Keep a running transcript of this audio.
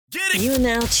You are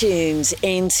now tuned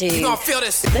into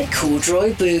the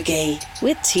Corduroy Boogie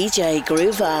with TJ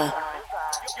Groover.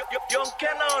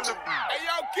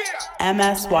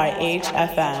 MSYH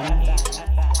FM.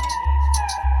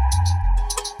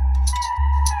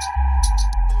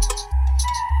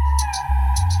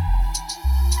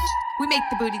 We make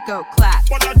the booty go clap.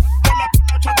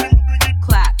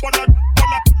 Clap.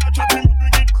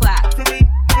 Clap. Ladies.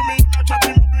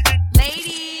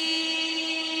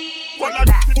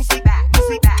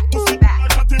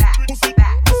 Back, back, back, back, back,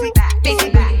 back, back. Face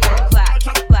it back. Clap,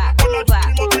 clap, clap, clap.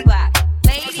 Ladies. Back.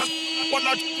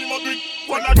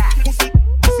 Back.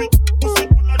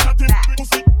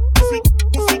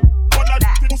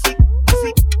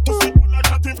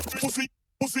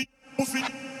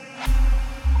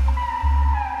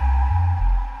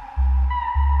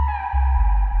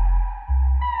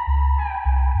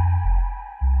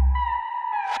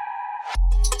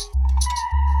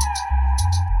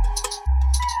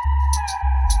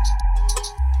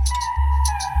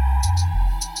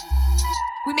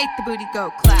 We make the booty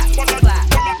go clap, clap, clap,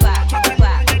 clap, clap, clap,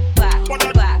 clap,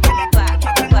 clap, clap, clap,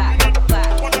 clap,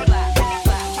 clap.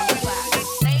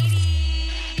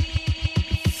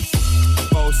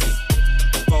 Bossy,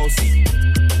 bossy,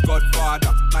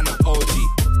 Godfather, man a OG,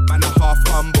 man a half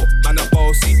humble, man a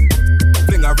bossy.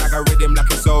 Fling a rag a rhythm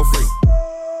like it's all free.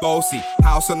 Bossy,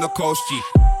 house on the coast G.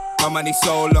 My money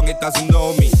so long it doesn't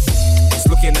know me. It's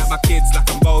looking at my kids like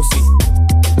I'm bossy.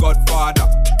 Godfather,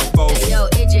 bossy. Hey yo,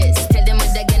 Idris, tell them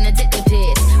what they're gonna take the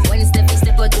piss. When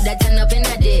step out to that turn up in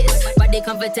a diss. Body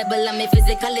comfortable, I'm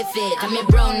physically fit. I'm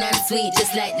brown and sweet,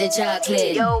 just like the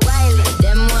chocolate. Yo, Wiley,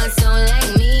 them ones sound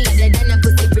like me. They done a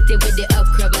pussy pretty with the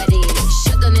upcra body.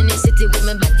 Shut down in the city with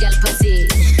my bad gal pussy.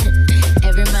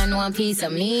 Every man want piece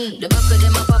of me. The back of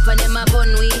them a pop and them a bun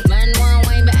weed. Man want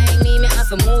wine behind me have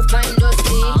to move kind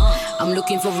dusty. I'm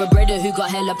looking for a brother who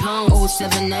got hella pounds.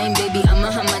 079, baby, I'm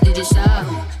a hammer, did you shout?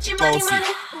 Bossy,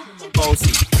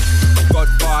 bossy,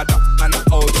 Godfather, man a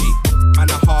OG, man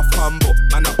a half humble,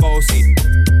 man a bossy.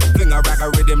 Fling a rag a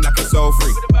rhythm like it's all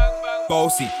free.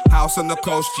 Bossy, house on the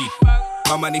coast G.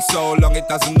 My money so long it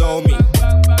doesn't know me.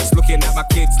 It's looking at my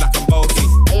kids like I'm bossy.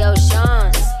 Hey yo,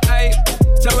 Sean. Hey,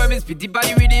 so when me spitty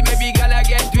body with it, maybe gala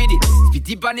get with it.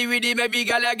 Spitty body with it, maybe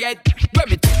gala get. When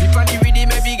me spitty body with it,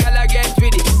 maybe gala get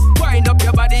with it. Wind up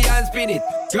your body and spin it.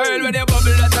 Girl, when you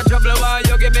bubble, that's a trouble. Why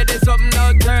you give me this something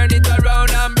now? Turn it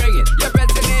around and bring it. You're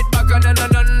pressing it back on and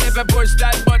on. If you push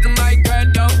that button, my girl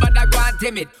down, but I can't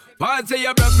timid. Once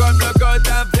you broke out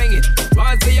and fling it.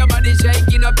 Once your body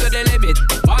shaking up to the limit.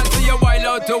 Once you wild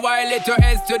out to wild it to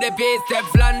S to the P. Step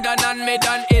London and mid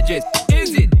on edges.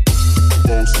 Is it?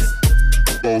 Bossy,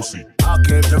 bossy. I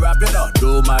came to rap it up,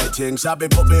 do my thing. Sabi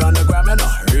put me on the gram and a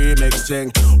remix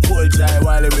thing. Full time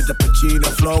Wiley with the Pacino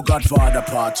flow. Godfather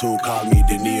part 2, call me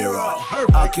De Niro.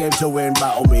 I came to win,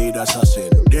 battle me, that's a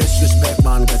sin. Disrespect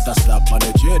man, get a slap on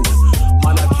the chin.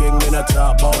 Man a king in a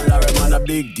top bowl, Larry. Man a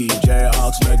big DJ,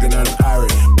 Hawks, Megan and Harry.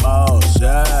 Boss,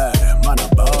 yeah, man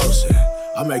a boss, yeah.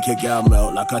 I make your girl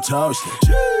melt like a toast.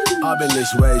 I've been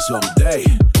this way someday,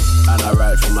 and I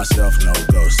write for myself, no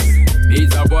ghosting.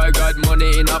 Me's a boy got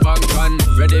money in a bank and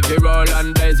ready for roll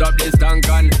and blaze up this tank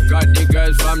and got the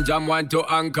girls from Jam 1 to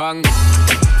Hong Kong.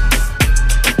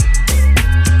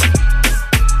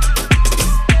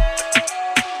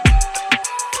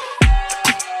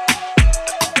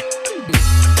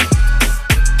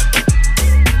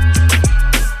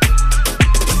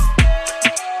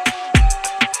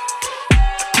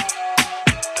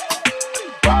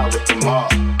 Ride with the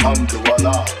mob,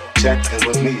 alhamdulillah. Check in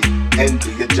with me, and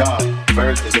do your job.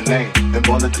 Bird is the name, been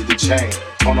born to do the chain.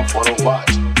 Turn up for the watch,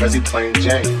 Prezi plain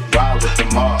Jane. Ride with the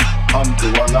mob,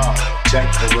 alhamdulillah. Check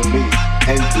in with me,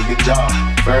 and do your job.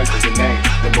 Bird is the name,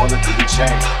 been born to do the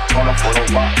chain. Turn up for the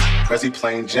watch, Prezi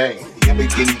plain Jane.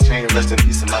 Yamagini chain, rest in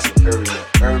peace of my superior.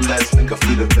 Hermes, link a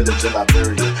fleet of village in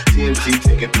Liberia. TMZ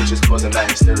taking pictures, causing that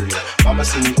hysteria. Mama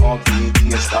see me on BET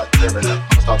and start tearing up.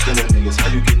 I'ma start killing niggas, how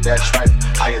you get that tripe?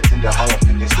 I attended Hall of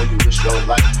Fitness where you risk your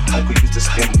life. Uncle used to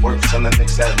skim work, selling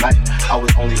nicks at night. I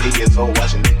was only 8 years old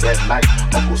watching Nick at night.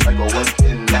 Uncle Psycho was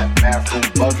in that bathroom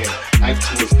bugging. Knife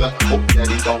to his gut, hope that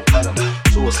he don't cut him.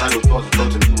 Suicidal thoughts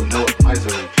approaching me with no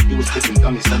advisory. He was pitching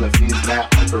dummies, selling fiends,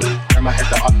 mad hungry. Grandma had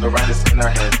the arthritis in her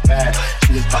hands bad.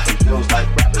 She was popping pills like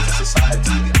rappers in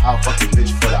society. I'll fuck a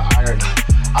bitch for the irony.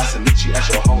 I said meet you at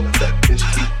your home if that bitch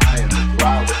keep eyeing me.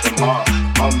 Ride with the mob,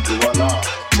 alhamdulillah.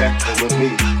 Check in with me,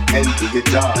 and do your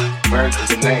job. Bird is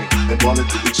the name, been born to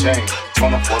do the chain.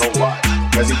 Turn up for the watch,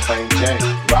 Prezi plain Jane.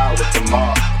 Ride with the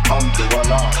mob,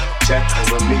 alhamdulillah. Check in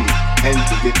with me, and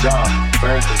do your job.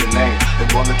 Bird is the name, been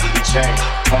born to do the chain.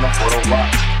 Turn up for the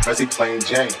watch, Prezi plain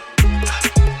Jane.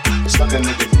 Suck a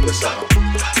nigga through the something.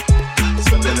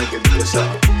 Suck a nigga through the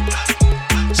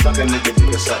something. Suck a nigga through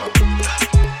the something.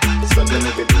 Suck a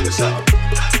nigga through the something.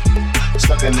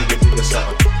 Suck a nigga through the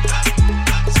something.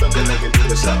 Suck a nigga through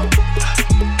the something.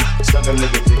 Suck a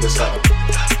nigga through the something.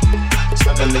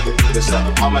 Suck a nigga through the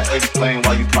something. I'ma explain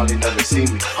why you probably never see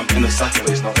me. I'm in the sucking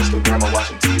race, no Instagram or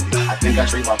watching TV. I think I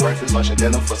trade my breakfast, lunch, and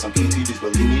dinner for some PTVs.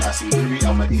 Believe me, I see Riri,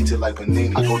 I'ma eat it like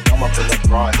panini. I go dumb up in the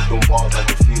bra, hit them walls like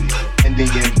graffiti.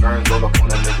 Indian burns all up on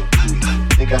a nigga booty.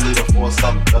 Think I need a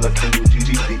 4-something, fella can do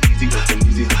GG. Be easy with them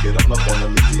easy, hook it all up on the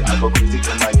leasy. I go crazy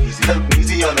in my easy. Kirk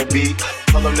easy on the beat.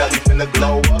 Tell them that we finna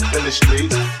glow up in the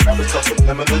streets. Rappers talk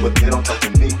subliminal, but they don't talk to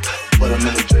me. Put them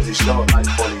in the Jersey Shore like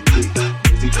 40D.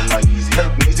 Easy and like easy.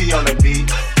 Kirk easy on the beat.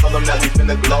 Tell them that we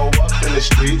finna glow up in the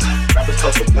streets. Rappers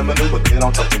talk subliminal, but they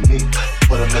don't talk to me.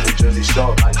 Put them in the Jersey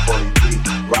Shore like 40D.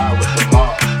 Ride with the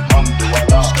mob, do I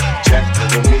love. Check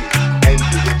with me, and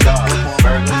do your job.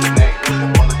 Bird with the name,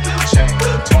 and wanna do the chain.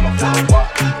 Turn up for a walk,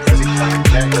 crazy playing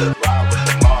Jay. Ride with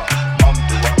the mob,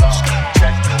 do I love.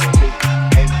 Check with me,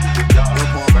 and do your job.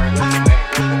 Bird with the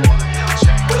name, and wanna do the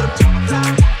chain. Turn up for a walk,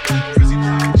 crazy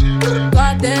playing Jay. Toi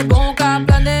t'es bon qu'à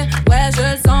planer, ouais je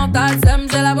le sens, t'as le seum,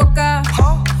 j'ai l'avocat.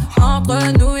 Entre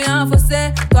nous y'a un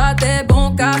fossé, toi t'es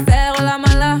bon qu'à faire la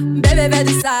mala. Bébé fais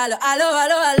du sale, allo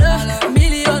allo allo.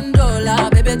 $1,000,000,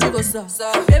 bébé tu veux ça.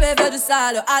 Bébé fais du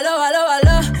sale, allo allo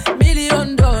allo.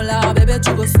 $1,000,000, bébé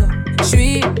tu veux ça.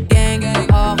 J'suis gang,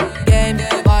 hors game,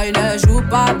 boy ne joue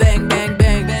pas bang bang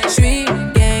bang. J'suis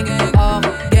gang, hors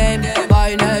game,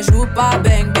 boy ne joue pas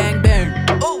bang bang bang.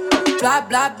 Bla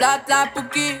bla bla bla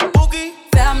pouki.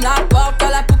 Ferme la porte à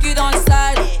la pouki dans le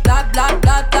side. Bla bla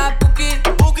bla bla pouki.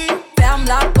 Ferme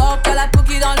la porte à la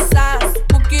pouki dans le side.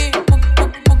 Pouki,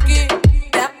 pouki.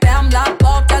 Ferme la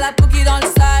porte à la pouki dans le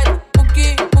side.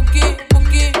 Pouki.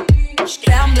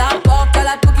 Ferme la porte à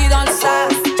la pouki dans le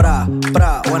side. Bra,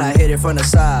 bra, when I hit it from the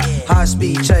side. High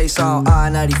speed chase on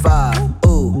I-95.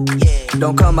 Ooh,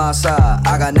 don't come outside.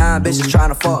 I got 9 bitches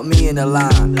tryna fuck me in the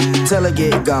line. Till it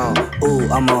get gone. Ooh,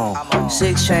 I'm on.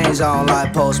 6 chains on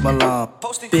like Post Malone.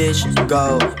 Bitch,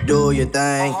 go do your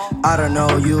thing. I don't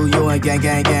know you and gang.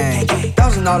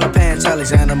 $1,000 pants,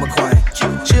 Alexander McQueen.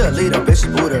 Cheerleader,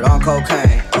 bitches booted on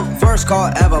cocaine. First call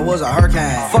ever was a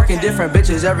hurricane. Fucking different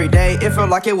bitches every day. It felt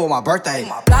like it was my birthday.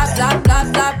 Bla bla bla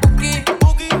bla pouki.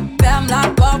 Ferme la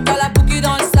porte à la pouki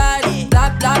dans le side.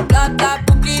 Bla bla bla bla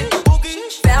pouki.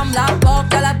 Ferme la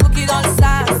porte à la pouki dans le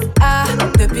side. Ah,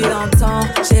 depuis longtemps,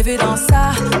 j'ai vu dans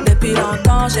ça. Depuis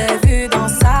longtemps, j'ai vu dans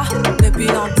ça. Depuis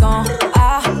longtemps,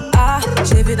 ah,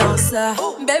 j'ai vu dans ça.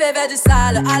 Bébé fais du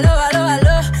sale, allo allo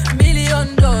allo.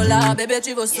 $1,000,000, bébé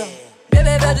tu veux ça.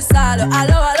 Bébé fais du sale,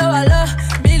 allo allo allo.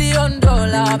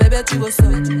 $1,000,000, bébé tu veux ça.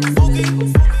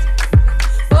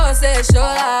 Oh c'est chaud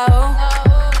là, oh.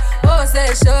 Oh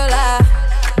c'est chaud là.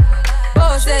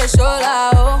 Oh c'est chaud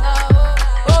là, oh.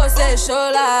 Oh c'est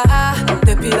chaud là. Ah,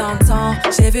 depuis longtemps,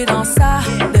 j'ai vu dans ça.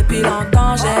 Depuis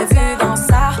longtemps, j'ai vu dans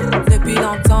ça. Depuis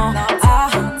longtemps,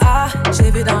 ah,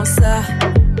 j'ai vu dans ça.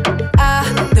 Ah,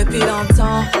 depuis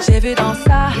longtemps, j'ai vu dans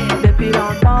ça. Depuis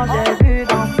longtemps, j'ai vu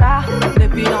dans ça.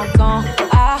 Depuis longtemps,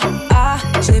 ah,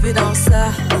 j'ai vu dans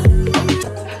ça.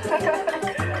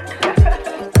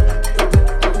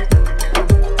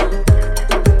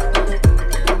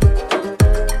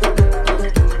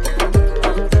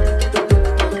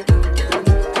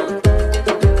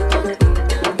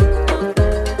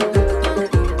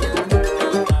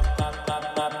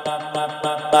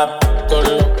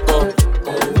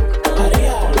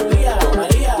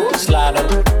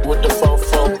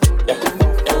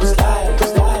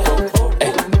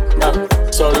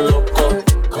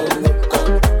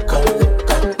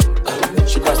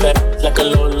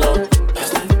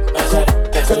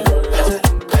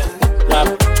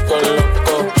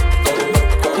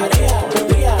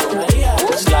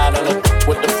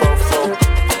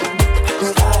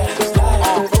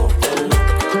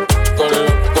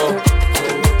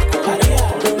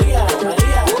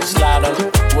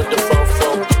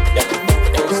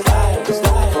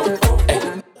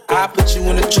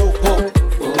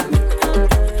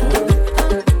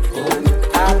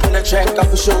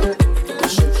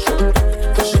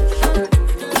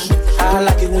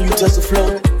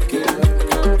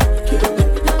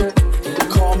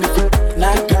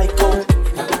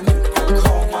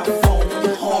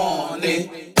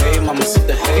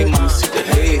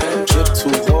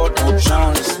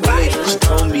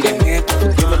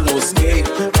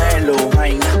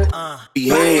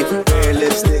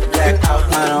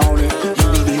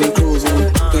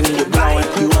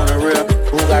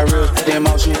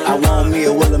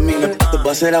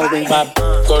 It open.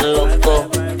 Go loco.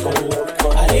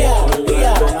 Maria,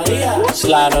 Maria, Maria.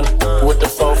 slide on with the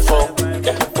fofo.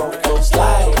 Yeah,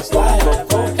 slide, slide.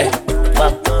 Hey,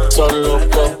 mom, so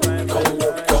loco.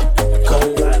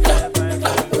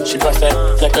 She bust that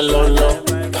like a lolo.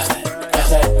 Bust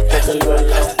that like a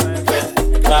lolo.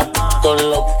 Mom, go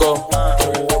loco.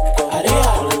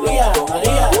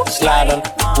 Slide on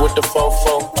with the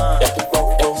fofo. Yeah,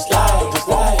 slide,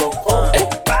 slide. Hey,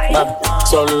 mom,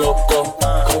 so loco.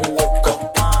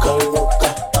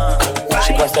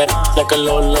 She bust that like a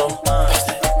lolo.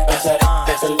 Bust that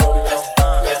like a lolo.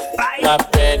 My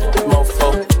bad mofo.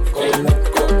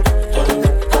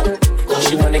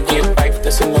 She wanna get wife,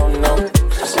 that's a no-no.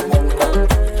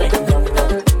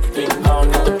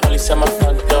 At my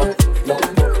front door, no.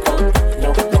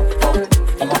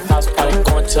 At my house party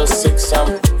going till 6,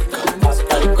 house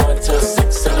party going till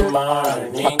 6 in the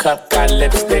morning. My cup got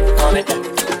lipstick on it,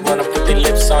 wanna put the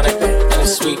lips on it, and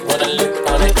it's sweet, wanna lick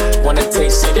on it, wanna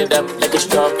taste it up like a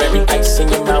strawberry, ice in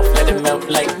your mouth, let it melt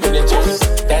like Ben & Jerry's.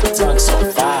 That tongue so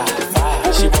fire.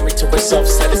 She want me to herself,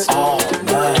 said it's all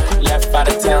mine. Left out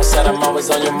of town, said I'm always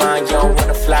on your mind. You don't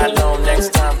wanna fly alone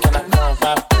next time, can I come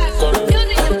by? Go to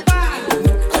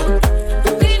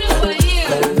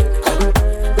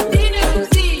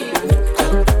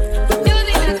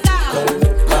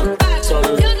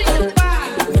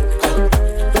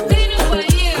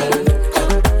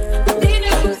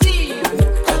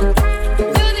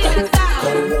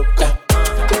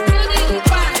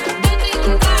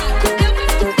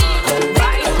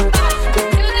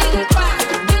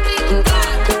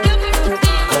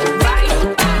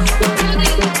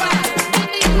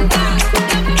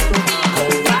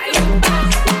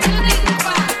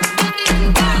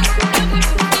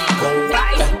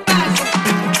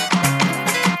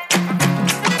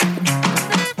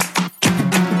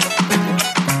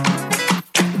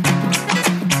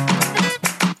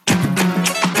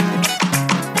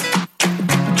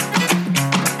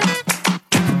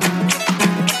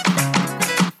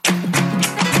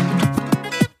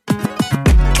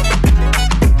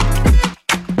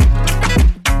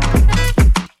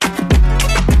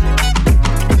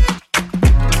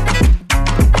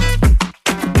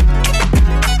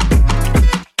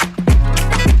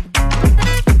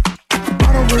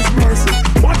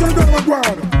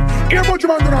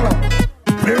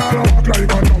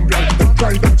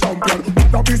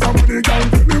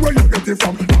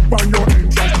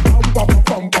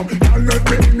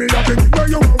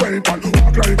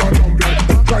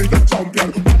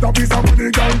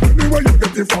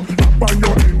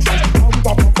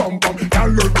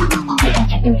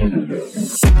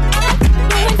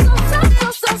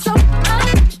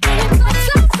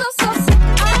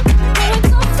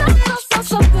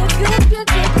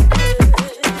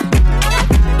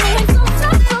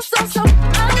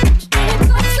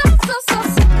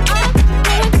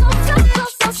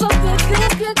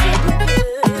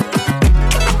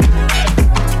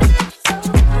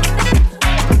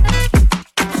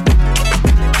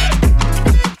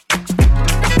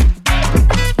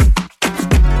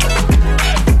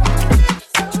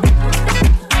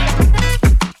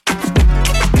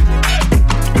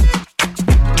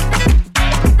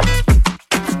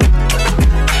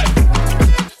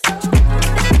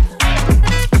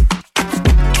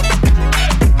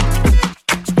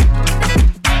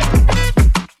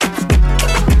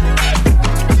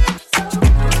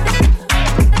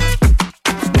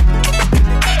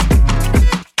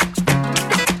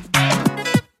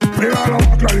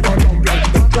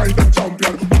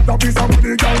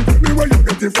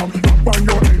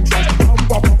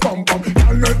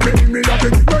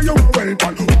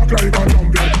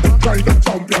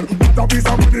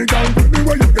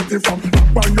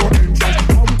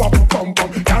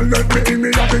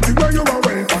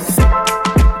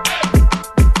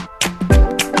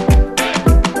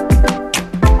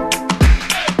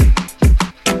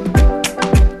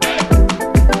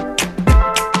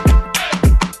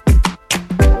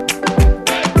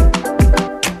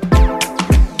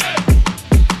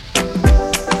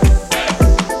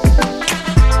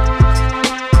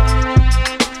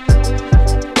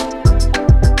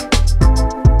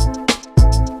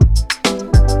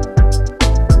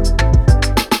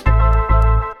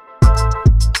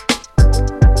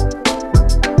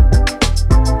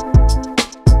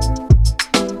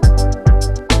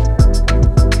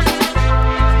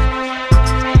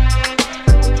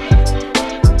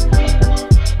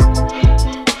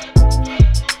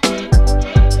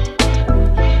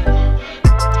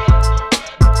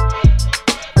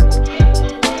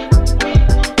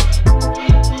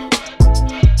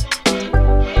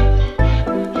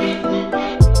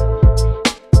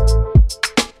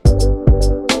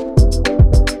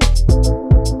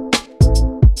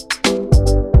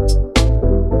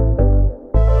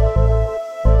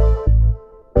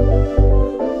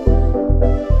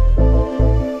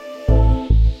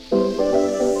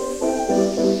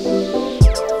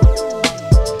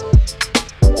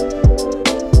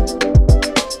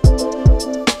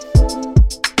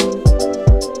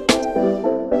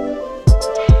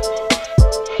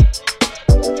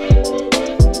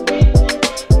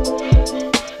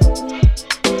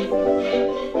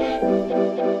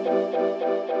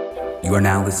You are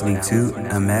now listening to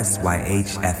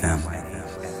MSYH FM.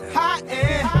 Hot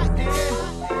air,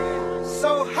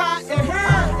 so hot air,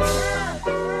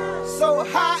 so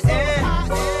hot air.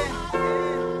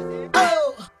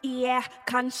 Oh, yeah,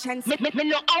 conscience. Me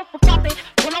no out for pop it.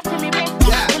 Pull up to me, bro.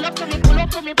 Pull up to me, pull up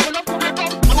to me, pull up to me, bro.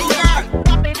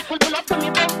 Pop it, pull up to me,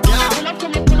 bro. Pull up to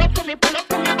me, pull up to me, pull up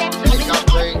to me, bro. Me no out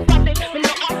for pop it. Me no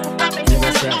out for pop it. Me no out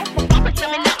for pop it.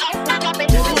 Me no out for pop it. Me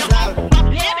no out for pop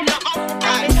it. Me no out for pop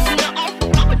it. Me no out for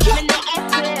pop it. Me no out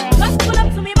for. Just pull up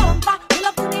to me, bumper. Pull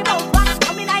up to me, bumper.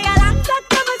 I'm in a yalan, just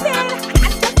come and say, and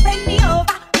just bend me over.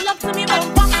 Pull up to me,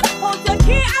 bumper. Hold your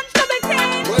key and shove it in.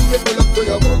 When we pull up to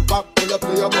your bumper, pull up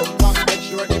to your bumper. Make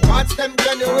sure the parts them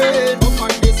genuine. Up on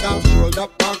this half shoulder,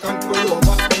 park and pull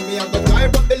over. And me and the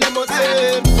drive up the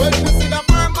limousine. When you see the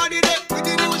firm body there, with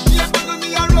the new shape, follow me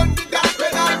and run the gas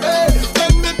pedal. Hey,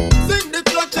 send me, sing the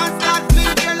clutch and start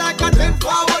fling there like a 10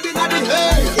 forward in the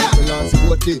hay. Yeah, we lost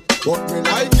 40, but me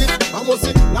like it. I must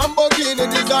see Lamborghini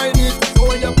design it. So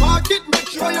when you park it, make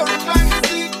sure you recline the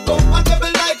seat.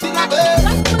 Comfortable like in a bed.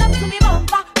 Just pull up to me,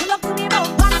 bumper. Pull up to me,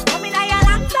 bumper. I'm in a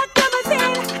yalan, just come and say,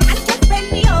 and just bend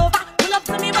me over. Pull up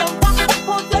to me, bumper.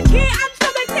 Hold your key and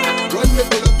shove it in. When we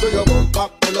pull up to your bumper,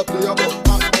 pull up to your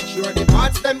bumper. Make sure the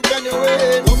parts them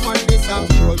genuine. Up on this half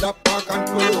shoulder, park and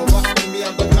pull over. And me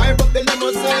and the drive up the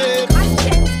limousine.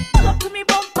 Conscience. Pull up to me,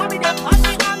 bumper. Me them on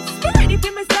me hands. Ready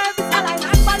for me service, align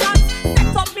and balance.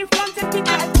 Set up me front and pick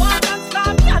like one and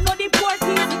slam. Me I know the poor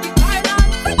keys with the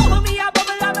island. Bubble me a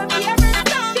bubble and me favorite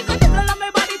song. You can jiggle on my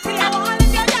body till you want to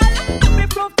get down. And me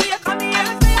proof to you come here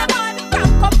and say I'm on.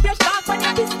 Crank up your shot when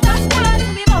you kiss that girl. To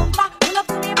me bumper, pull up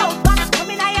to me bumper.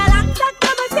 Come in a your long shot,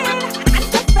 come and say, and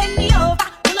just bend me over.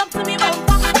 Pull up to me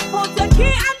bumper, hold your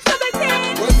key and shove it in.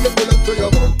 When we pull up to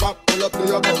your bumper, pull up to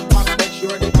your bumper. Make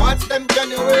sure the parts them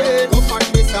genuine. Up on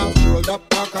this half shoulder,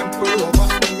 park and pull over.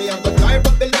 And me and the drive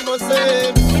up the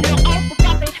limousine. Me no out for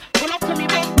pop it. Pull up to me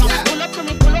bumper. Pull up to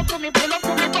me, pull up to me, pull up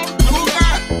to me bumper.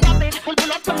 Pop it,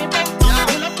 pull up to me bumper.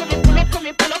 Pull up to me, pull up to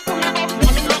me, pull up to me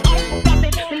bumper. Me no out for pop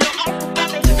it. Me no out for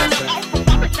pop it. Me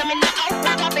no out for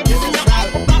pop it. Me no out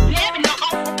for pop it. Me no out for pop it. Me no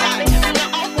out for pop it. Me no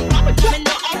out for pop it. Me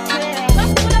no out for.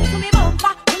 Just pull up to me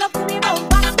bumper, pull up to me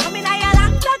bumper. Come in a your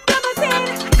long shot, come and say,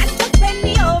 and just bend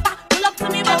me over. Pull up to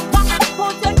me bumper,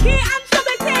 hold your key and shove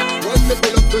it in. When we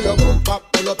pull up to your bumper,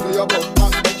 pull up to your bumper.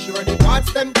 Make sure the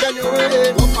parts them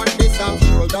genuine. Up on this half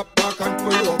shoulder, park and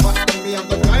pull over. And me and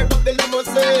the drive up the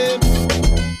limousine.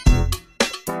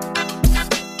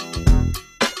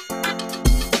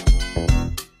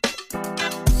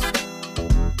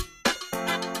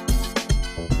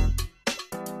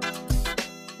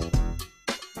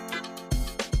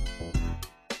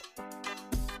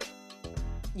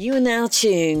 You are now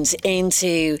tuned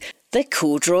into the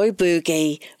Corduroy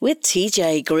Boogie with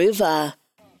TJ Groover.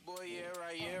 Boy,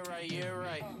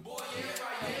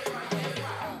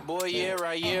 yeah,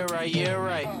 right, yeah, right, yeah,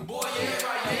 right. Boy, yeah,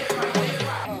 right, yeah, right, yeah,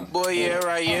 right. Boy, yeah,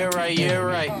 right, yeah, right, yeah,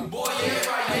 right.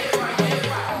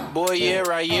 Boy, yeah,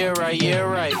 right, yeah, right, yeah,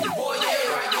 right.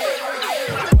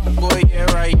 Boy,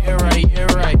 yeah, right, yeah, right,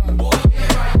 yeah, right.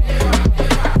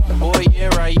 Boy, yeah,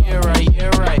 right, yeah, right, yeah,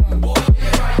 right.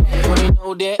 When you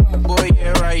know that, boy,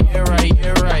 yeah, right, yeah, right,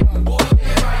 yeah, right.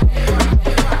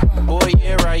 Boy,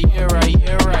 yeah, right, yeah, right,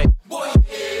 yeah, right.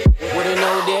 When you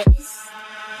know that.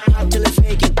 Pop till it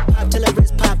fake it, pop till it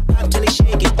wrist pop, pop till it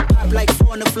shake it. Pop like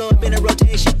 4 on the floor, been a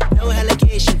rotation, no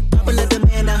allegation. Pop a little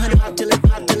man, 100, pop till it,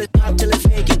 pop till it, pop till it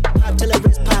fake it. Pop till it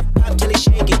wrist pop, pop till it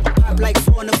shake it. Pop like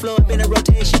 4 on the floor, been a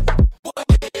rotation.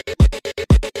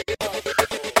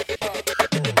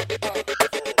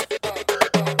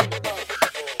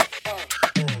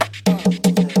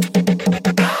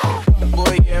 That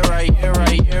boy, yeah, right, yeah,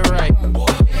 right, yeah, right.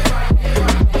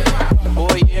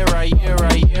 Boy, yeah, right, yeah,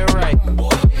 right, yeah, right.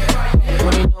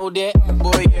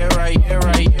 Boy, yeah, right,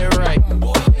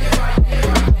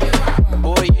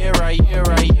 yeah,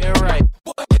 right, yeah, right.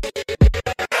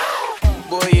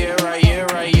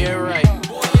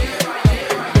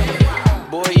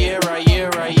 Boy, yeah, right, yeah,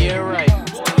 right, yeah, right.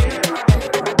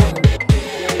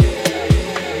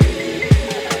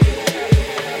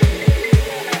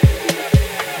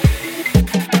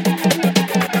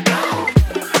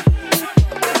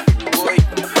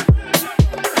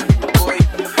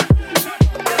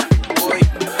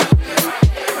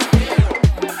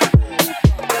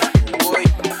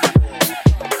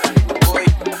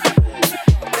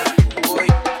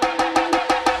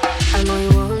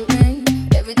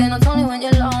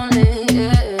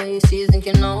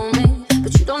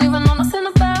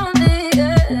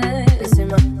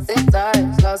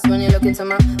 into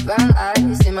my brown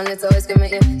eyes. See my lips always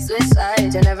commit you switch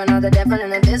sides. You never know the devil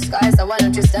in a disguise. So why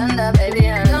don't you stand up, baby,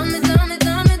 and tell me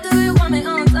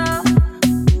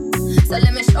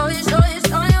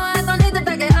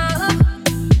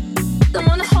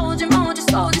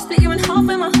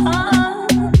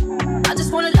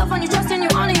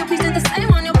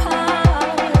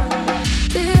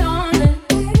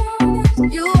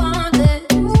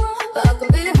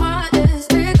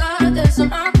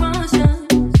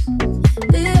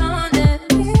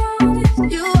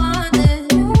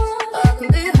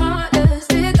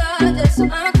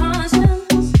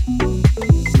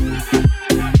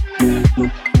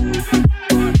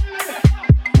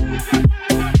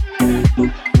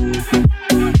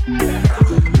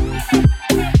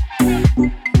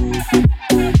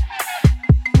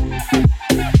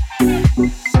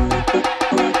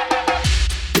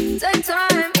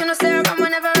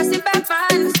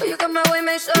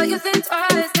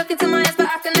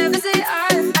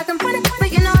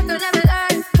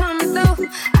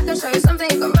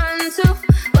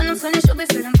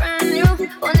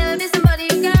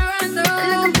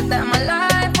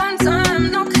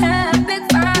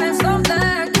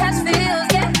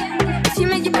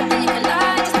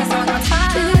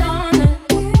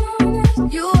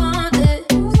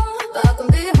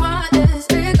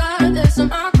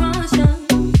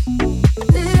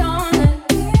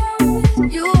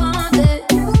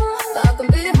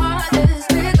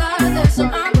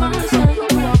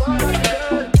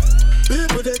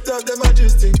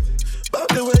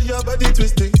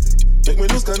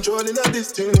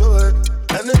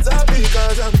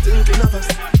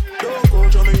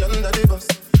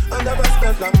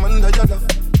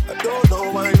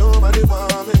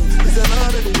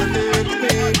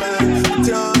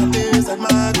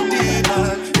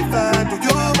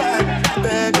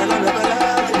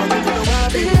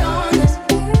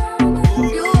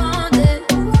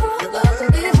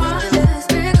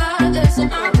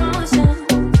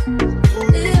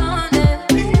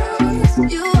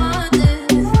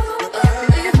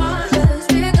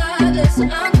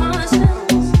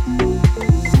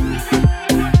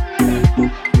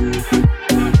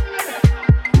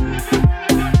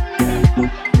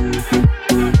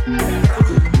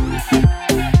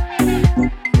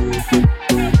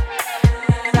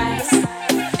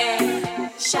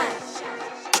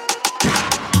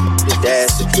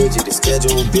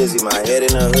Busy, my head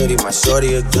in a hoodie, my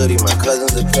shorty a goodie, my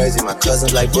cousins are crazy, my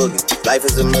cousins like boogie. Life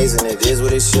is amazing, it is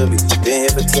what it should be. Been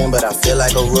here for 10, but I feel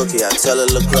like a rookie. I tell her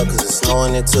look up, cause it's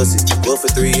snowing in Tootsie. Booked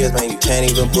for 3 years, man, you can't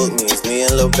even book me. It's me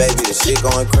and Lil Baby, the shit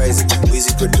going crazy.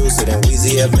 Weezy produced it, and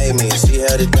Weezy have made me, and she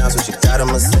held it down, so she got a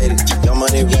Mercedes. Young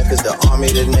Money Records, the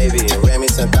Army, the Navy. It ran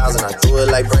me 10,000, I threw it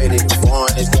like Brady.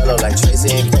 Foreign is yellow like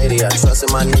Tracy and Katie. I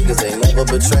trusted my niggas, they never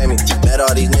betray me. Met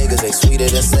all these niggas, they sweeter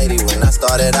than Sadie. When I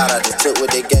started out, I just took what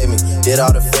they gave me. Did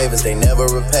all the favors, they never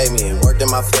repay me. It worked in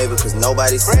my favor, cause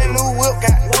nobody said brand new whip,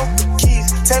 got no keys.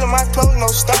 Tell them my clothes, no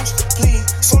stops, please.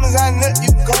 Soon as I nut,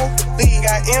 you go leave.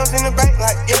 Got M's in the bank,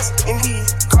 like yes, indeed.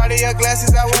 Cartier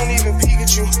glasses, I won't even peek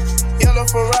at you. Yellow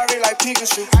Ferrari like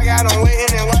Pikachu. I got him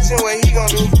waiting and watching what he gon'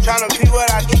 do. Tryna be what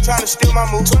I do, tryna steal my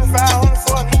move. 2,500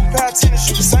 for a new pair of tennis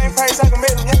shoes. Same price I can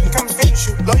make them, yeah, come and finish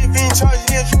you. Lawyer being charged,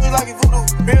 yeah, jewelry like a voodoo.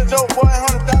 Real dope boy,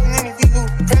 100,000 in the V-Loo.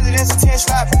 President's 10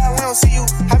 slide by, we don't see you.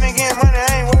 I been getting money, I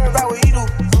ain't worried about what he do.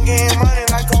 I'm getting money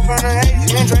like I'm from the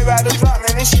 80s. Man, Dre about to drop,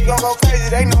 man, this shit gon' go crazy.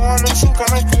 They know I'm the truth,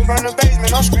 coming straight from the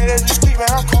basement. I'm straight as a street,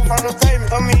 man, I'm come from the pavement.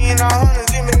 A million and $100,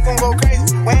 it make them go crazy.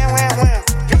 Wham, wham, wham,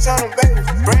 bitch on the baby.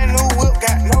 Brand new whip,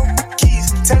 got no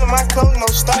keys. Tell them my clothes, no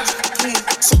stops, please.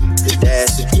 The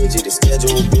dash is digit, the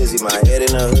schedule busy. My head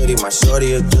in a hoodie, my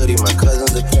shorty a goodie. My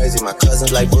cousins are crazy, my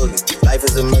cousins like boogie. Life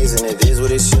is amazing, it is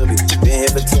what it should be. Been here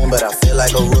for 10, but I feel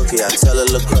like a rookie. I tell her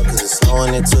look up, cause it's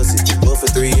snowing in Tootsie. Booked for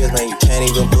 3 years, man, you can't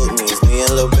even book me. It's me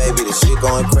and Lil Baby, the shit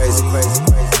going crazy, crazy,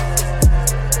 crazy.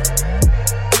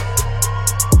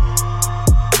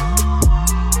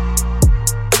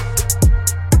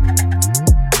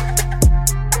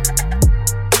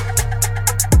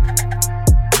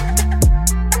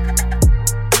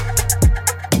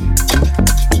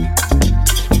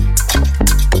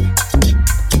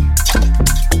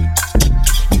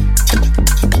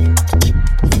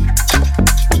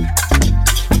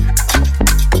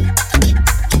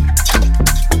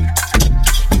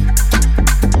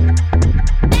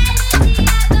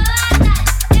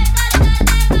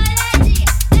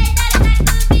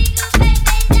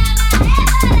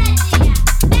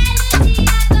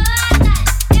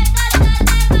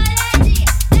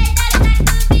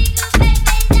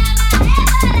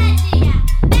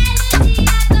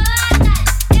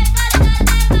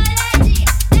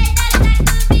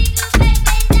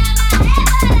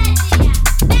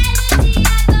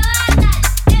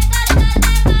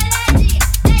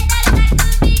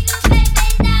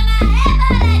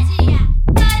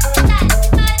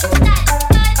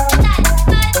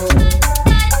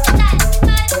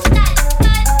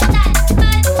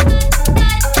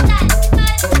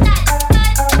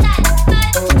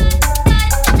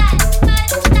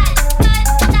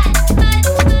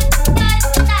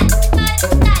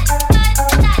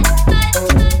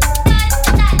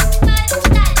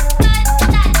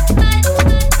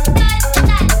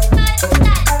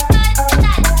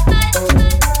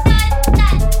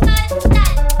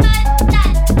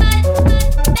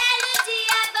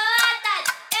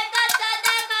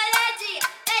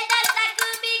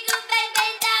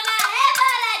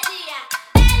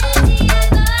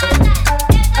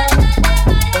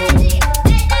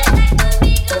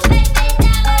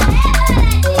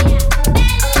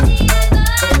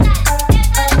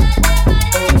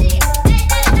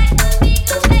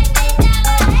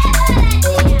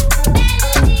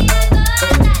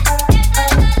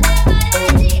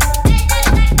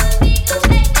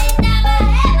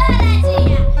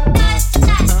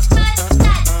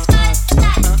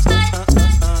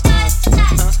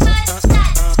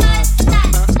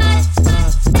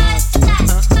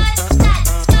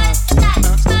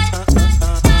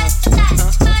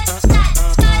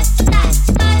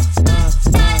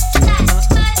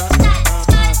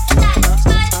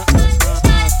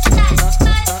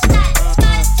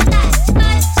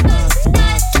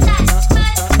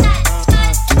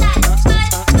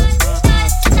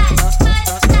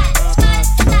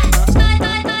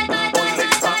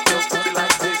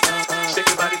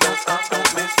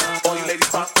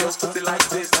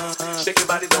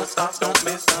 stop, don't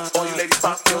miss. All you ladies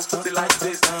pop your pussy like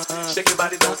this. Shake your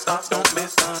body, don't stop, don't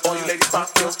miss. All you ladies pop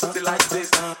your pussy like this.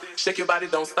 Shake your body,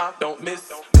 don't stop, don't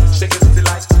miss. Shake your pussy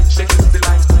like, shake your pussy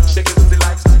like, shake your pussy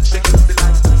like, shake your pussy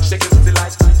like, shake your pussy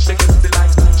like, shake your pussy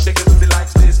like, shake your pussy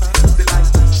like this. Pussy like,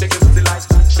 shake your pussy like,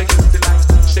 shake your pussy like,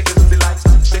 shake your pussy like,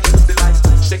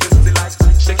 shake your pussy like,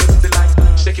 shake your pussy like, shake your pussy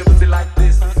like, shake your pussy like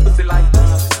this. Pussy like.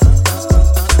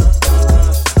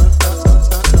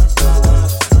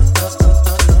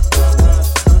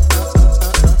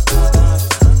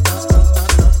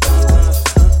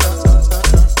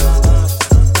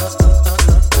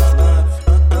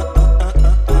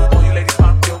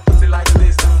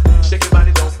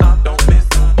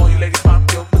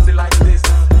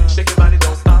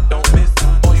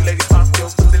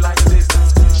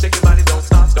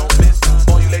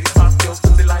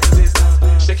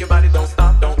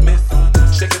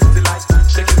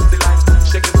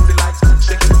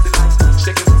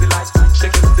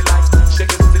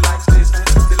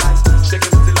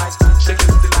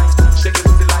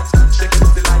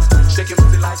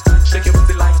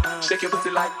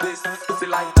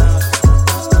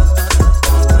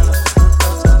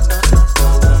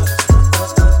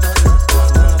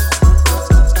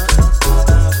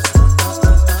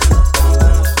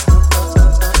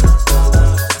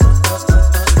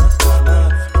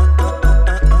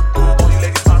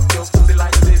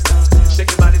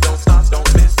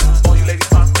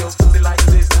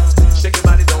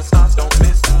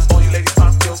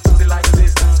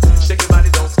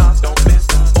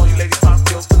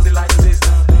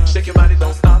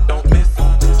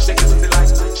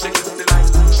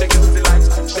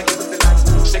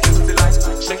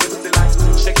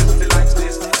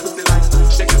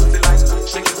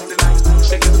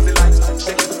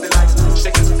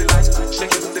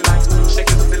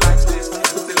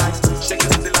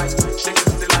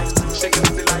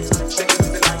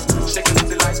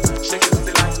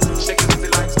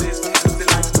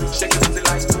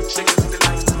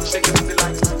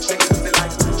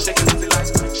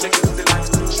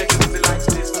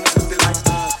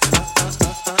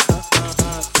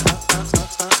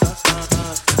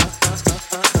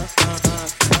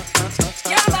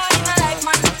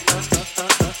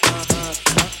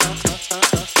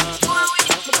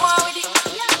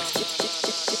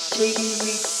 Sing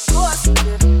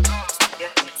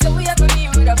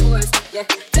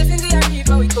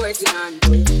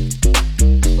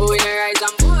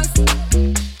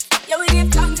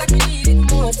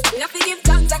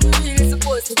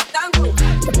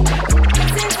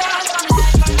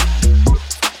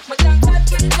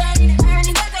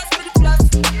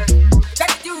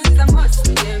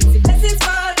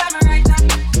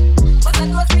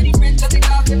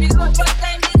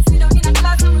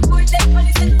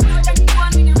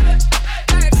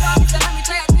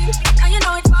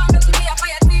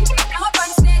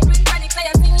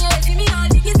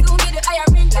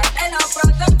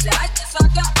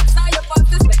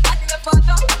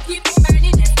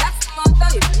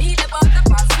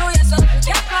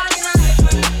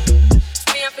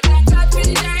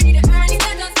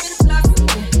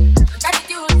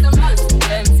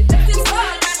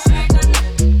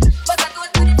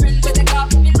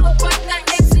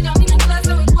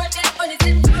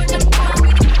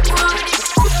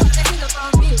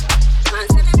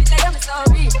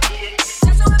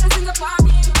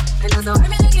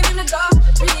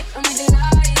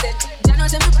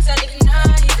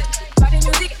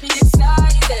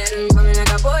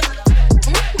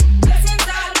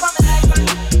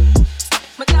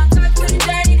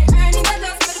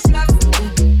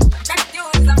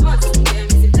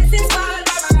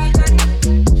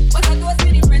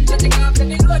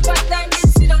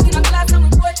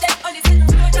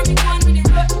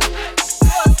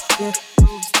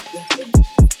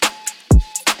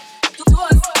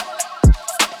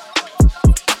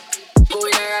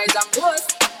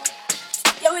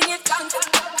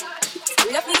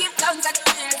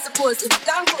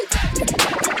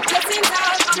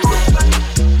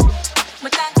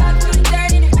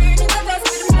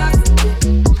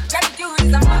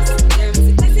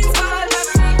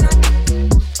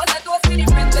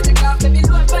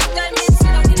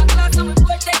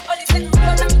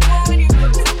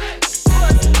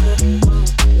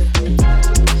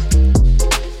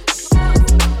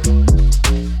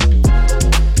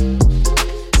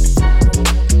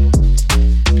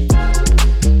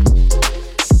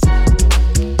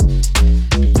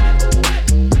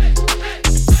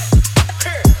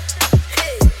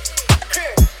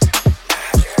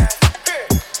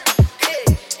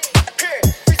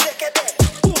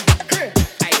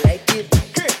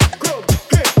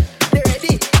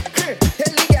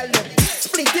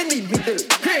middle,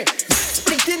 hey.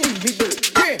 Split in the middle,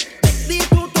 hey. Make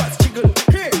the two toes jiggle,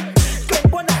 hey.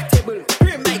 Climb on that table,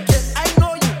 hey. My girl, I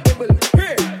know you able,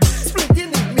 hey. Split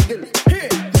in the middle, hey.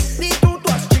 Make the two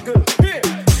toes jiggle, hey.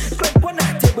 Climb on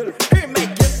that table, hey. My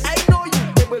girl, I know you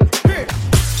able, hey.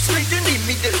 Split in the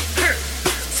middle, hey.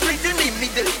 Split in the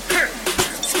middle, hey.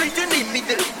 Split in the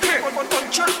middle, hey.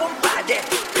 Control one body,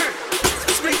 hey.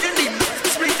 Split in the middle,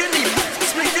 split in the middle,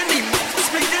 split in the middle,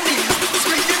 split in the middle,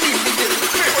 split in the middle,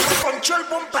 hey. Control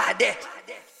one body.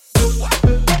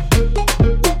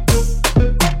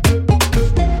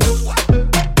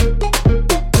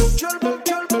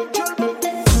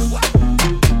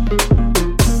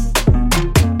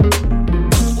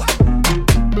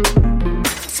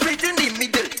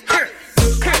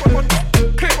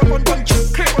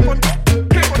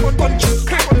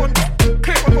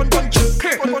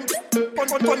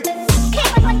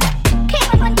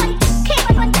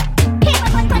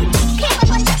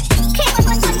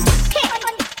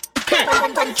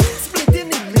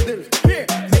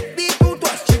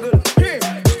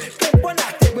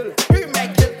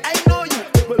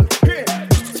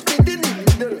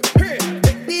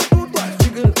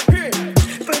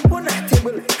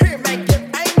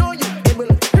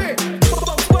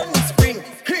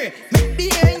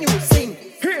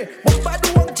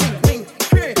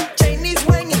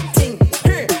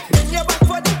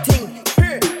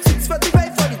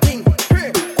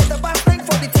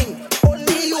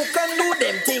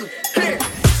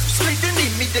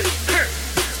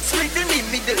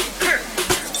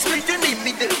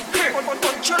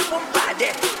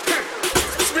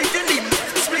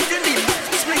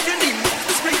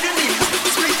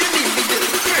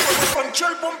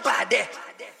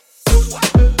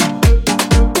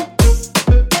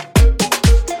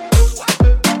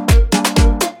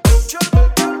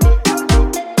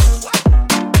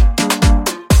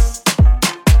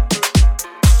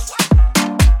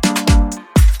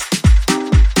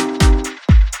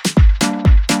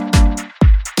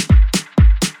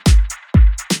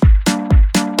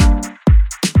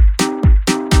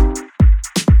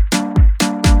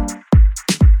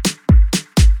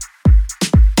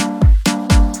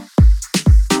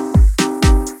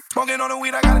 Smoking on the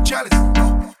weed, I got a chalice.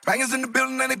 Bangers in the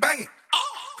building and they banging.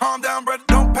 Calm down, brother,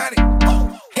 don't panic.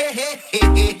 Hey, hey, hey,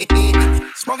 hey, hey.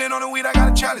 Smoking on the weed, I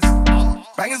got a chalice.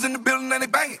 Bangers in the building and they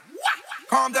banging.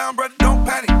 Calm down, brother, don't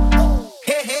panic.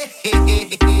 Hey, hey, hey,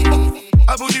 hey, hey.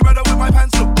 A bougie brother with my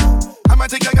pants up. I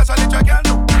might take your gas, I let your girl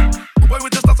know. Boy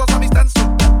with the stars, that's how me stand so.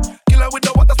 Killer with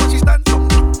the what, that's why she stands so.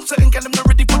 Certain gal, I'm not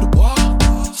ready for the war.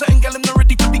 Certain gal, I'm not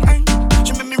ready for the anger.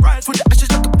 She make me ride through the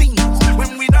ashes like a beam.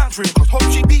 When we dance, real close, hope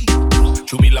she be.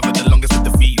 True me love it the longest with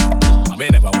the feet. I may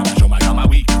never wanna show my girl my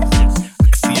weakness. I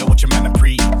can see her watching man and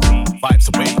pre. Vibes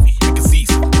are wavy, you can see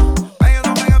some. Bangers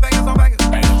on bangers, bangers on bangers.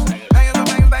 Bangers on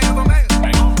bangers, bangers on bangers.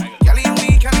 Cali and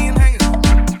weed, Cali and hangers.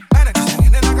 Man, I just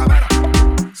hanging in like a banner.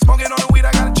 Smoking on the weed,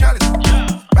 I got a chalice.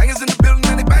 Bangers in the building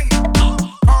and they banging.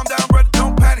 Calm down, brother,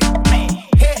 don't panic.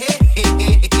 Hey, hey, hey,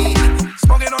 hey, hey.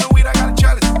 Smoking on the weed, I got a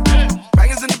chalice.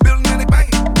 Bangers in the building and they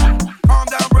banging. Calm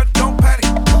down, brother, don't panic.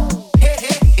 Hey,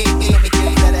 hey, hey, hey,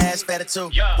 hey. That ass fatter too.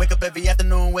 Wake up every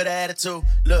afternoon with an attitude.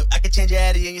 Look, I can change your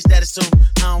attitude and your status too.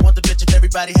 I don't want the bitch if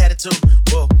everybody had it too.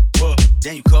 Whoa, whoa,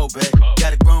 damn you cold, babe.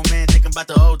 Got a grown man thinking about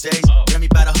the old days. Grab me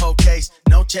by the whole case,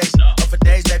 no chase. Up for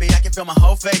days, baby, I can feel my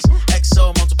whole face.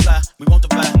 XO multiply, we won't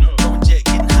divide. Going jet,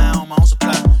 getting high on my own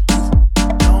supply.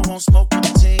 No one won't smoke with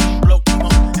the team. Blow chemo,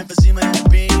 emphysema in the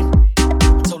beam.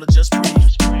 I told her just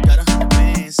breathe. Got 100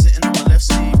 bands sitting on my left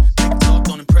sleeve. Big talk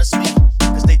don't impress me,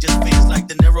 cause they just fans like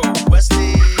De Niro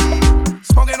Wesley.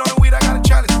 Smoking on the weed, I got a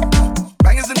chalice.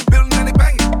 Bangers in the building and they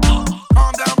banging.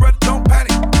 Calm down, brother, don't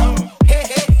panic. Hey,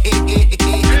 hey, hey, hey,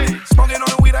 hey. Smoking on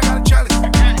the weed, I got a chalice.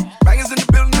 Bangers in the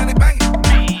building and they banging.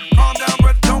 Calm down,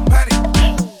 brother, don't panic.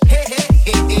 Hey, hey,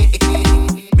 hey, hey,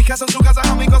 hey. Mi casa en su casa,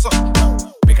 how me gozo.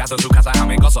 Mi casa en su casa, how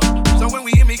me gozo. So when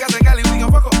we in mi casa, Gali, we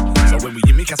can fuck up. So when we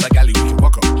in mi casa, Gali, we can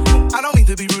fuck up. I don't mean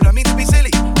to be rude, I mean to be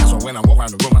silly. So when I walk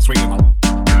around the room, I'm swinging my.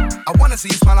 I wanna see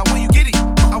you smile, I want you giddy.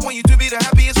 I want you to be the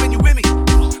happiest when you with me.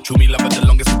 True me love it the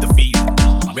longest with the feet.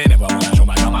 I may never wanna show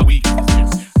my girl my weakness.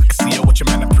 I can see her watching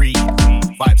man and pre.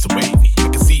 Vibes are wavy, you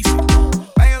can see some.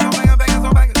 Bangers on bangers, bangers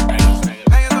on bangers.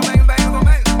 Bangers on bangers, bangers on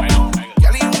bangers.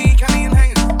 Cali and weed, Cali and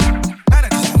hangers. Man, I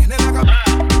just hanging in like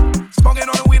a. Smoking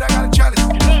on the weed, I got a chalice.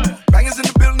 Bangers in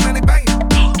the building and they banging.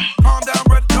 Calm down,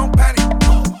 brother, don't panic.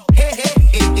 Hey, hey,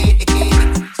 hey, hey, hey.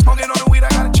 Smoking on the weed, I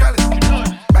got a chalice.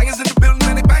 Bangers in the building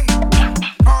and they banging.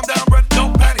 Calm down, brother,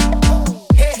 don't panic.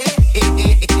 Hey,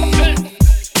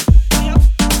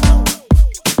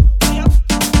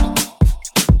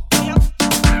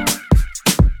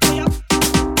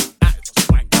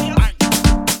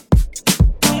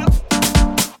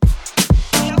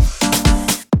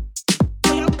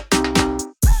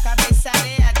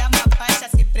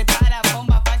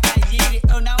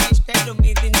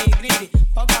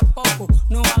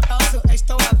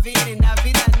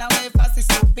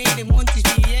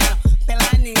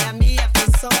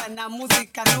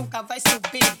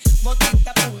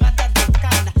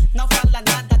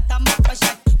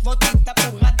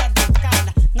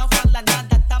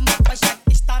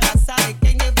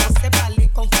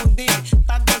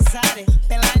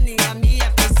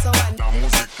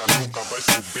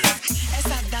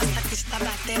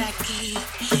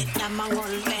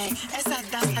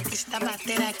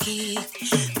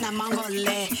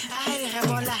 Namangole, ay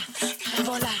rebola,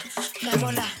 rebola,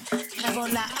 rebola,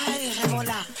 rebola, ay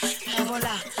rebola,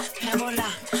 rebola, rebola,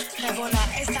 rebola.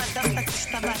 Esa danza que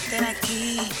está a bater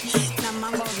aquí,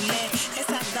 Namangole,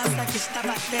 esa danza que está a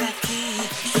bater aquí,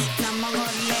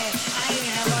 Namangole, ay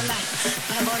rebola,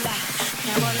 rebola,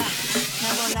 rebola,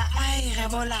 rebola, ay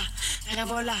rebola,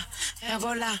 rebola,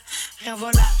 rebola,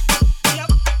 rebola.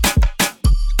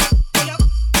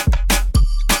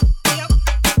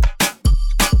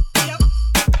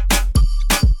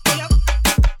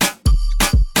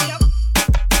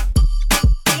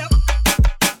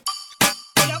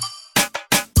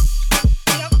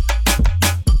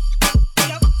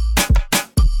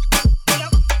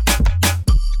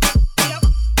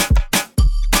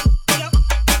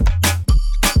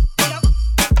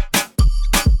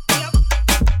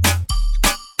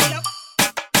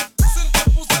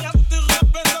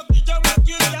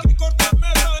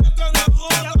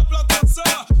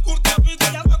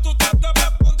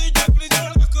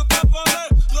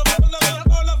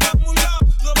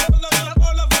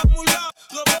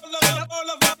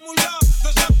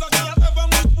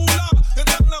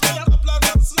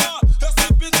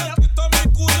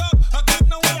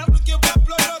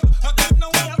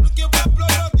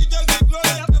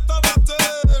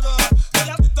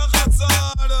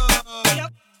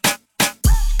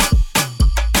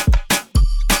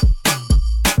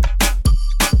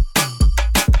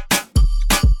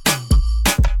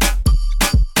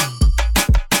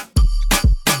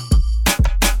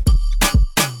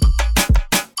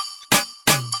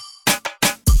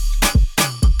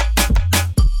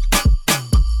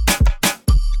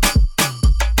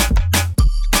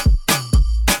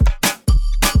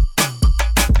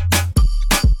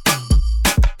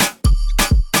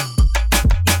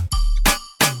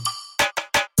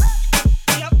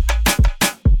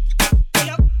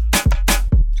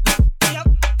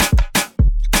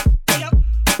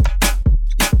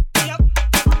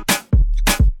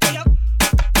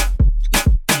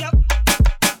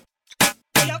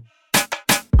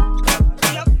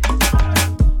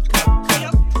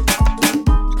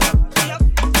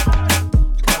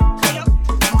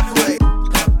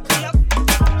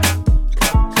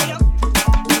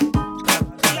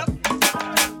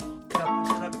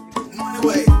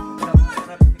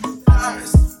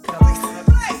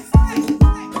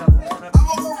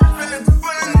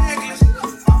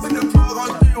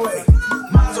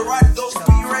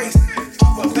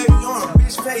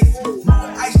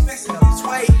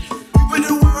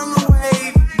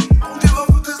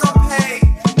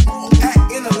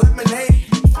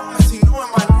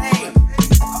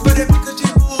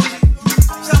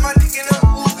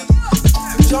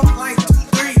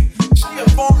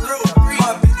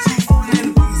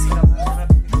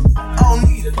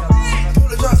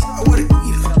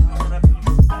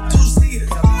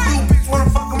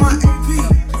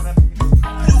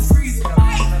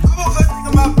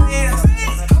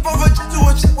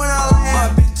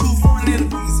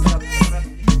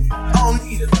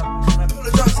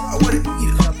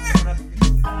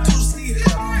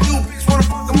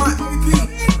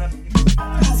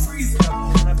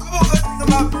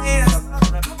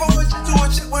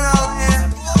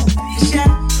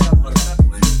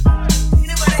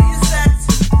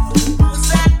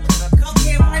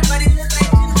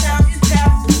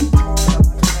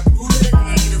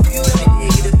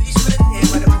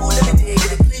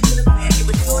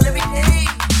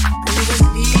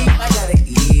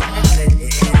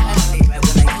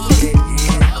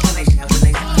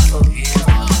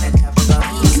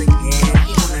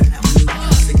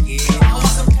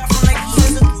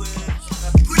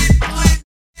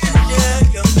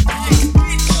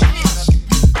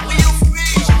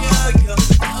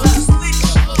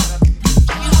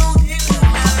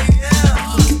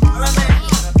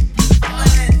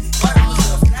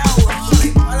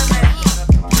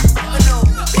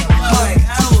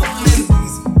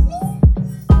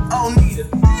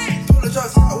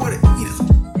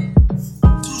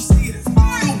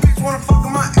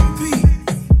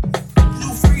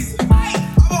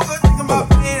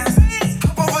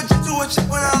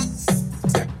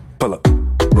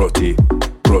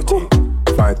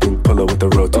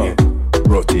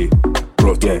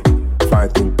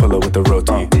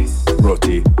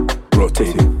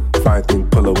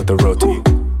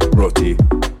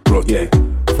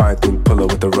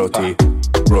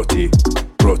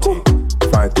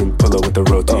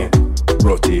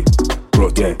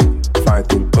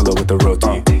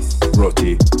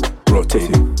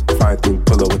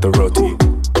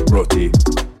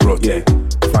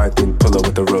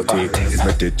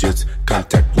 digits,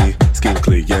 contact me, skin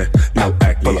clear, yeah, no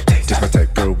acne. Just my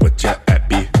type, girl, what you at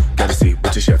me?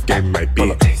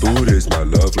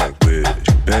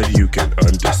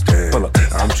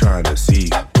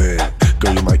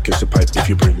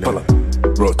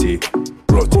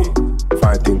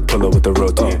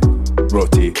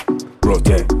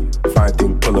 rotate. Fine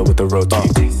thing, pull up with the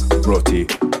rotate.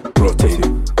 Rotate, rotate.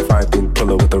 Fine thing,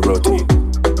 pull up with the rotate.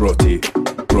 Rotate,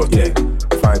 rotate.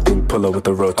 Fine thing, pull up with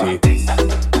the rotate.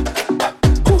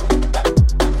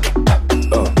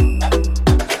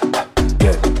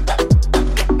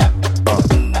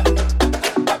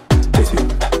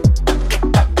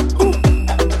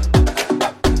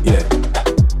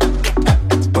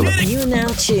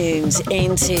 Tunes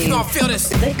into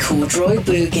the Corduroy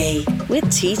Boogie with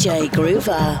TJ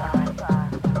Groover.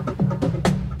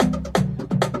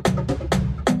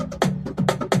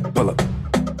 Pull up.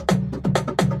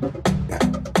 Yeah.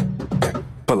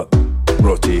 Pull up.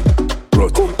 Rotate.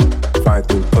 Rotate. Fine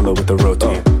thing, pull up with the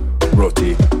rotate.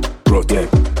 Rotate. Rotate.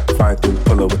 Fine thing,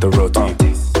 pull up with the rotate.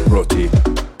 Rotate.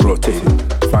 Rotate.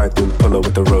 Fine thing, pull up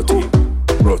with the rotate.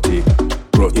 Rotate.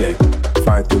 Rotate.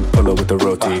 Fine thing, pull up with the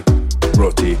rotate.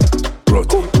 Rotate,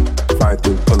 rotate, fine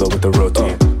thing, pull up with the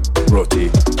rotate.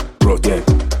 Rotate, rotate,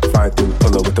 fine thing,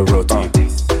 pull up with the rotate.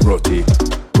 Rotate,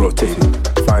 rotate,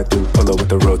 fine thing, pull up with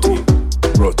the rotate.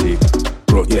 Rotate,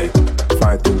 rotate,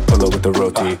 fine thing, pull up with the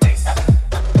rotate.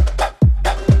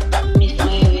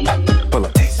 Pull up. Pull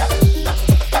up.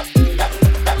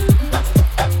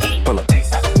 Pull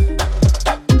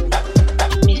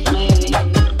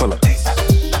up.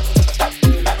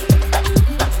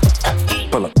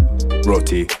 Pull up.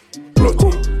 Rotate,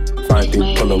 rotate, fine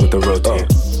thing, pull up with the rotate.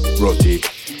 Rotate,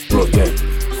 rotate,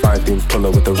 fine thing, pull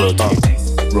up with the rotate.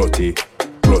 Rotate,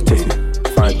 rotate,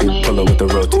 fine thing, pull up with the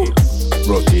rotate.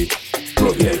 Rotate,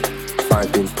 rotate, fine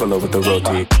thing, pull up with the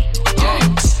rotate.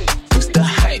 Yikes, what's the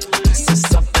hype? This is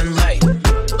something light.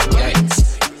 Yikes,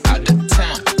 out of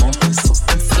town on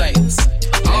consistent flights.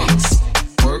 Yikes,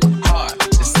 work hard,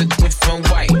 it's a different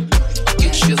white.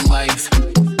 Get your life,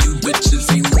 you bitches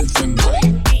ain't moving right.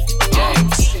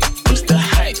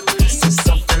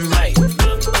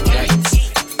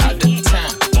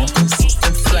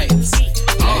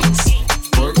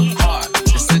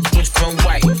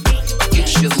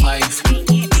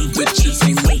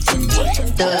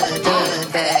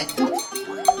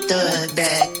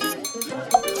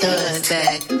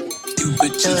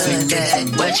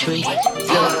 Watch me,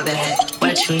 throw it back.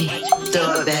 Watch me, throw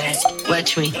it back. Watch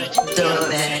me, throw it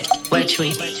back. Watch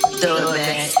me, throw it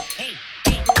back.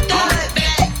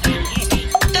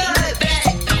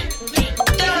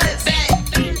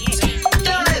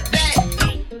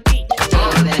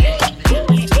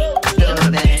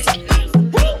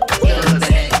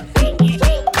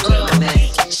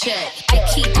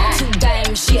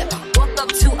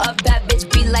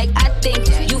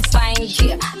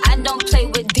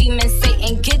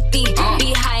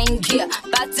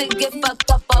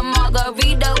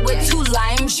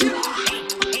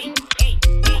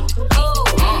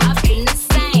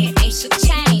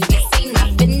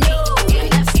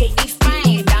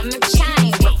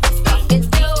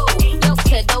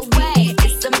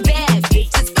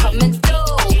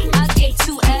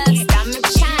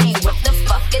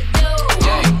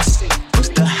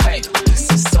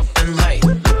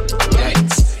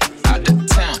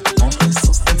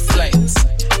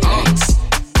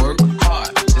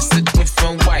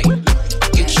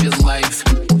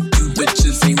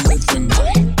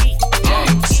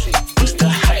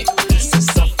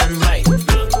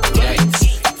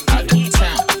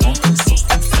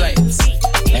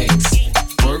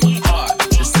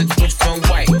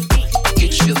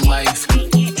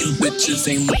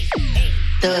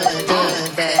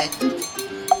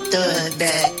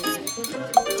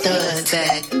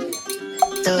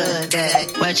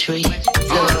 Watch me,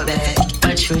 throw it back.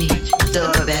 Watch me,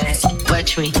 throw it back.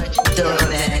 Watch me, throw it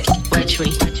back. Watch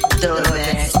me, throw it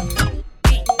back.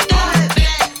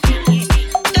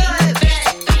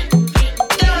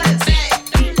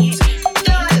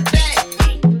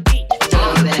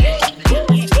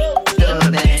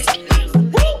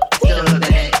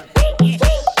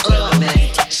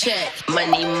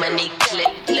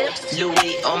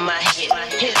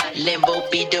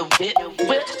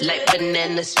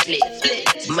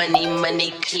 Split, money,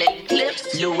 money, clip,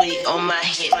 Louis on my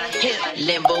hip,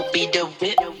 Lambo be the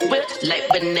whip, like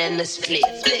banana split.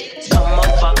 Come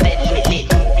up off that lit,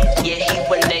 yeah he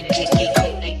wanna kick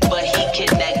it, but he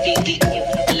cannot kick it.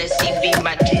 Unless he be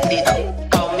my digit,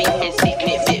 call me Missy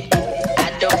Knibbit. I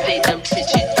don't play them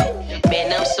digit,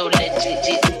 man I'm so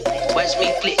legit. Watch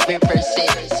me flip, reverse it,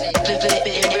 flip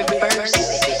it and reverse it.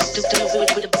 Do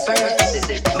it with a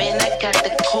verse. Man I got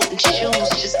the coat and shoes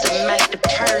just to match the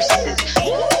purses.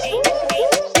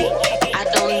 I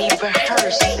don't need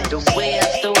rehearse. The way I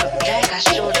throw it back, I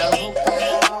show the whole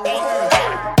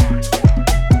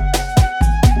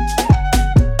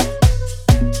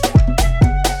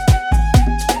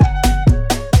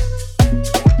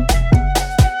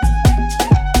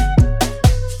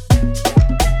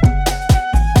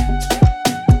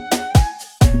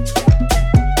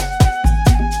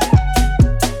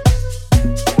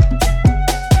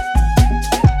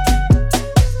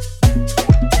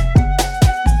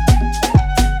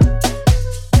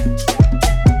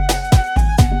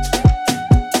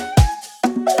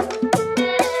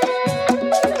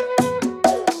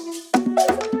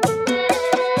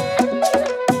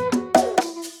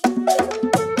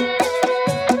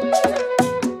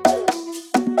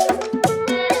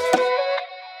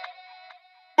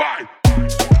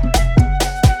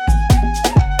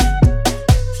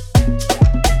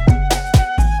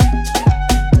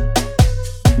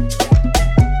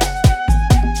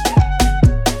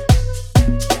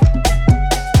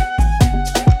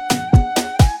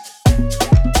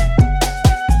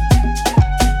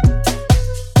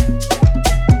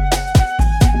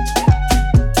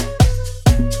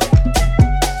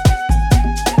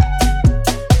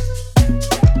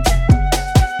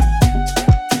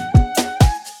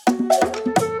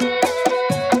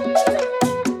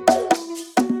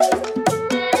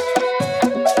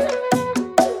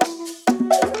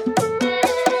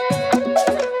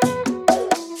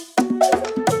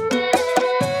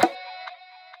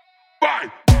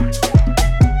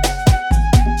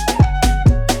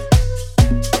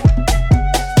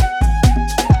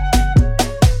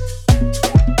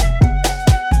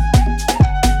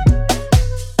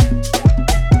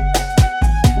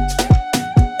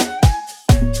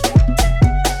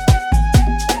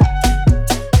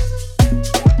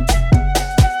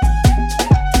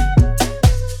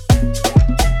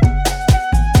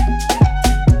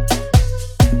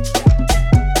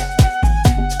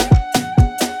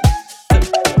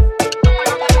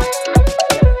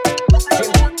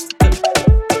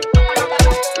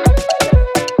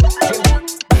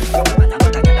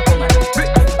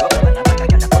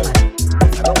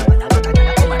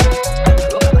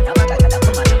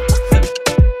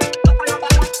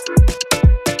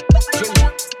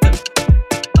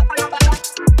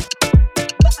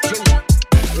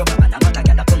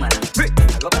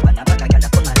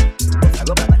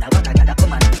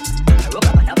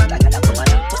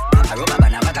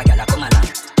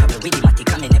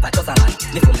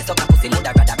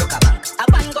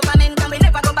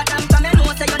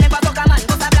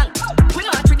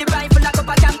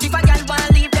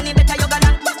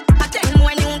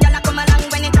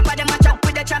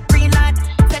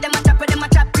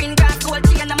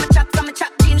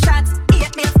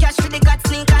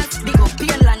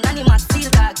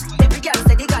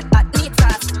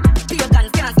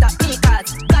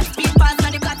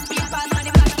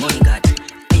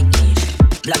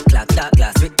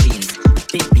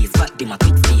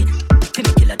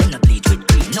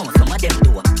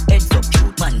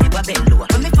bend low.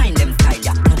 When me find them style,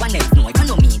 yeah, no one else know. If you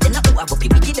know me, then I go up the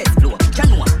wickedest flow. You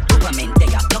know, government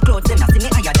there, no clothes them, I see me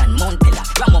higher than Mount Pella.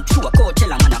 Ram up show a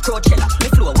Coachella, man a Coachella. Me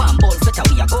flow one ball sweater,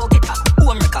 we a go getter.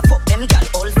 Who America fuck them gal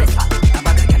all sessa. A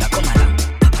bagga gal a come along,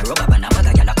 Papa rubber band a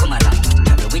bagga gal a come along.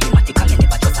 Trouble with the matic and me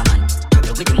never trust a man.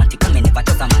 Trouble with the matic and me never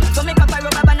trust a man. So me Papa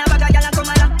rubber band a bagga gal a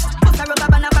come along. Papa rubber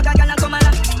band a bagga gal a come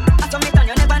along. I saw me turn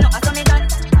you never know, I saw me turn.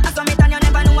 I saw me turn you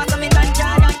never know, I saw me turn.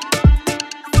 Giant.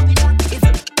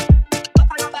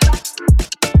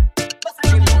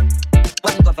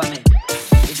 One government.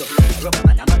 Rubber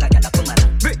band a bagga gal a come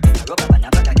along. Rubber band a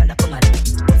bagga gal a come along.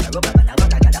 Rubber band a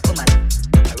bagga gal a come along.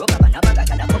 Rubber band a bagga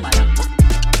gal a come along.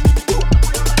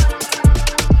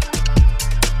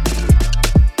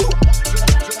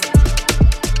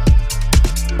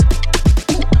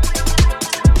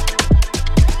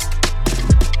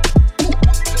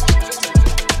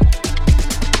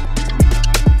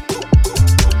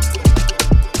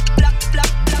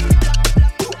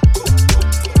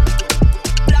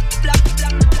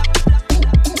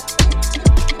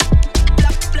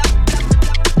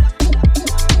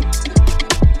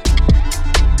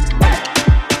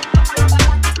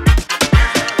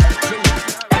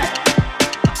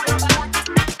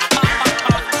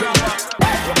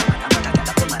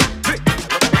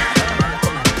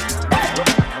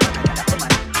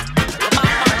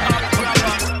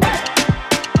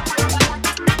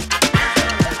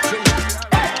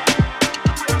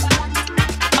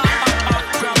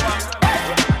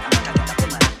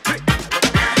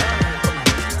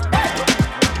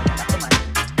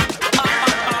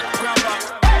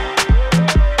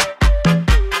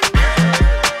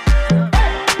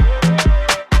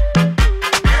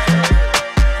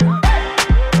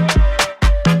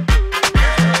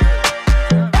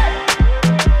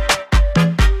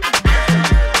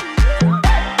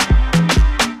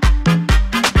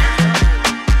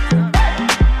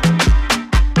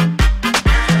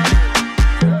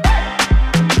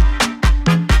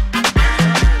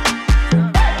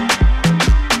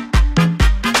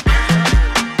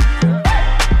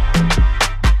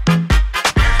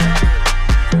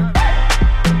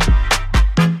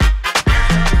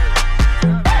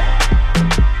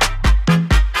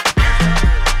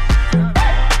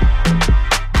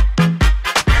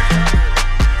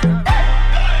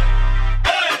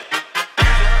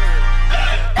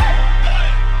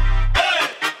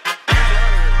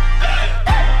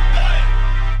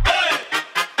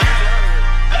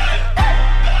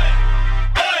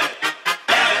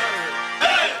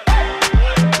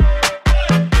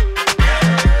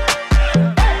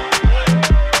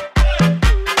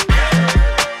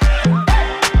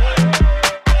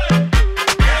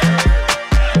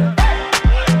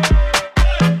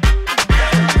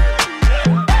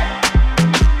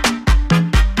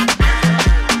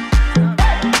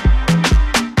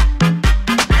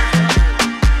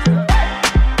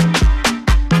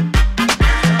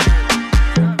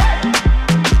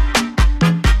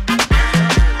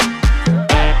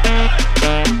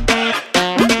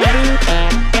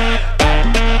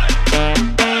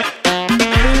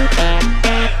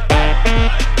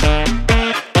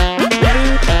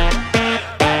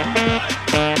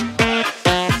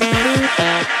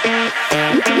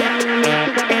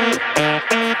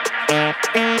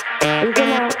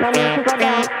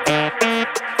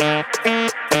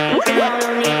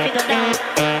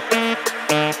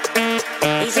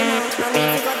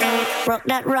 Rock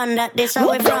that run, that this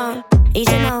how we from.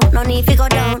 Easy now, no need to go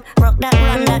down. Rock that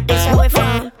run, that this how we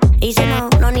from. Easy now,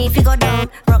 no need to go down.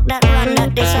 Rock that run,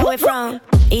 that this how we from.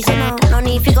 Easy now, no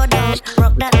need to go down.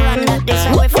 Rock that run, that this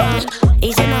how we from.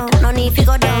 Easy now, no need to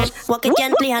go down. Walk it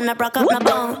gently and I broke up no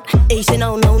bone. Easy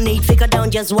now, no need to go down.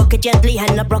 Just walk it gently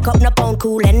and I broke up no bone.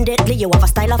 Cool-handedly, you have a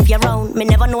style of your own. Me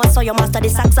never know I saw you master the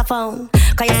saxophone.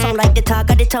 Cause you sound like the talk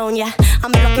of the town, yeah.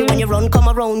 I'm lucky when you run, come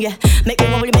around, yeah. Make me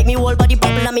wobble, make me whole body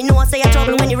bubble. And me know I say I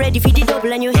trouble when you're ready for the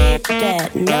double. And you hit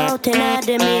that nothing at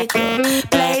the maker.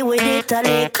 Play with it a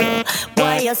little.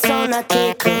 Boy, your sound a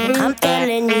tickle. I'm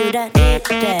telling you that hit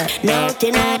that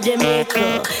nothing at the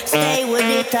maker. Stay with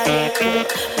it a little.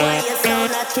 Boy, your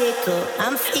sound a tickle.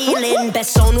 I'm feeling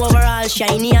best sound overall.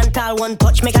 Shiny and tall, one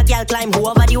touch make a girl climb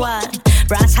over the wall.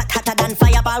 Brass hot, hotter than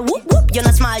fireball. Whoop, whoop, you're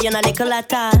not small, you're not little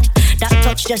at all. That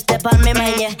touch just step on me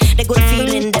mind, yeah. The good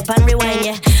feeling, dip and rewind,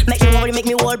 yeah. Make me worry, make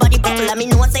me whole body bubble. I mean,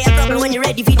 no one say a trouble when you're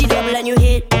ready for the double. And you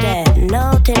hit that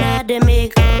nothing at the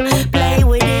maker. Play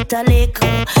with it a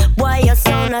little. Why your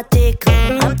sound a tickle?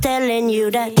 I'm telling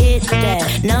you that hit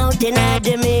that nothing at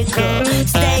the maker.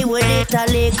 Stay with it a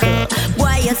little.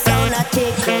 Why your sound a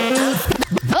tickle?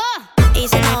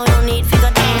 Easy now, no need to go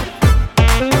down.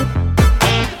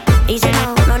 Easy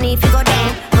now, no need to go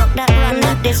down. Rock that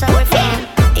this how we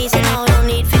from. Easy now, no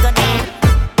need to go down.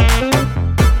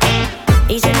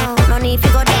 Easy now, no need to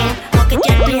go down. Walk it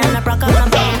gently and I broke up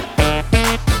and bound.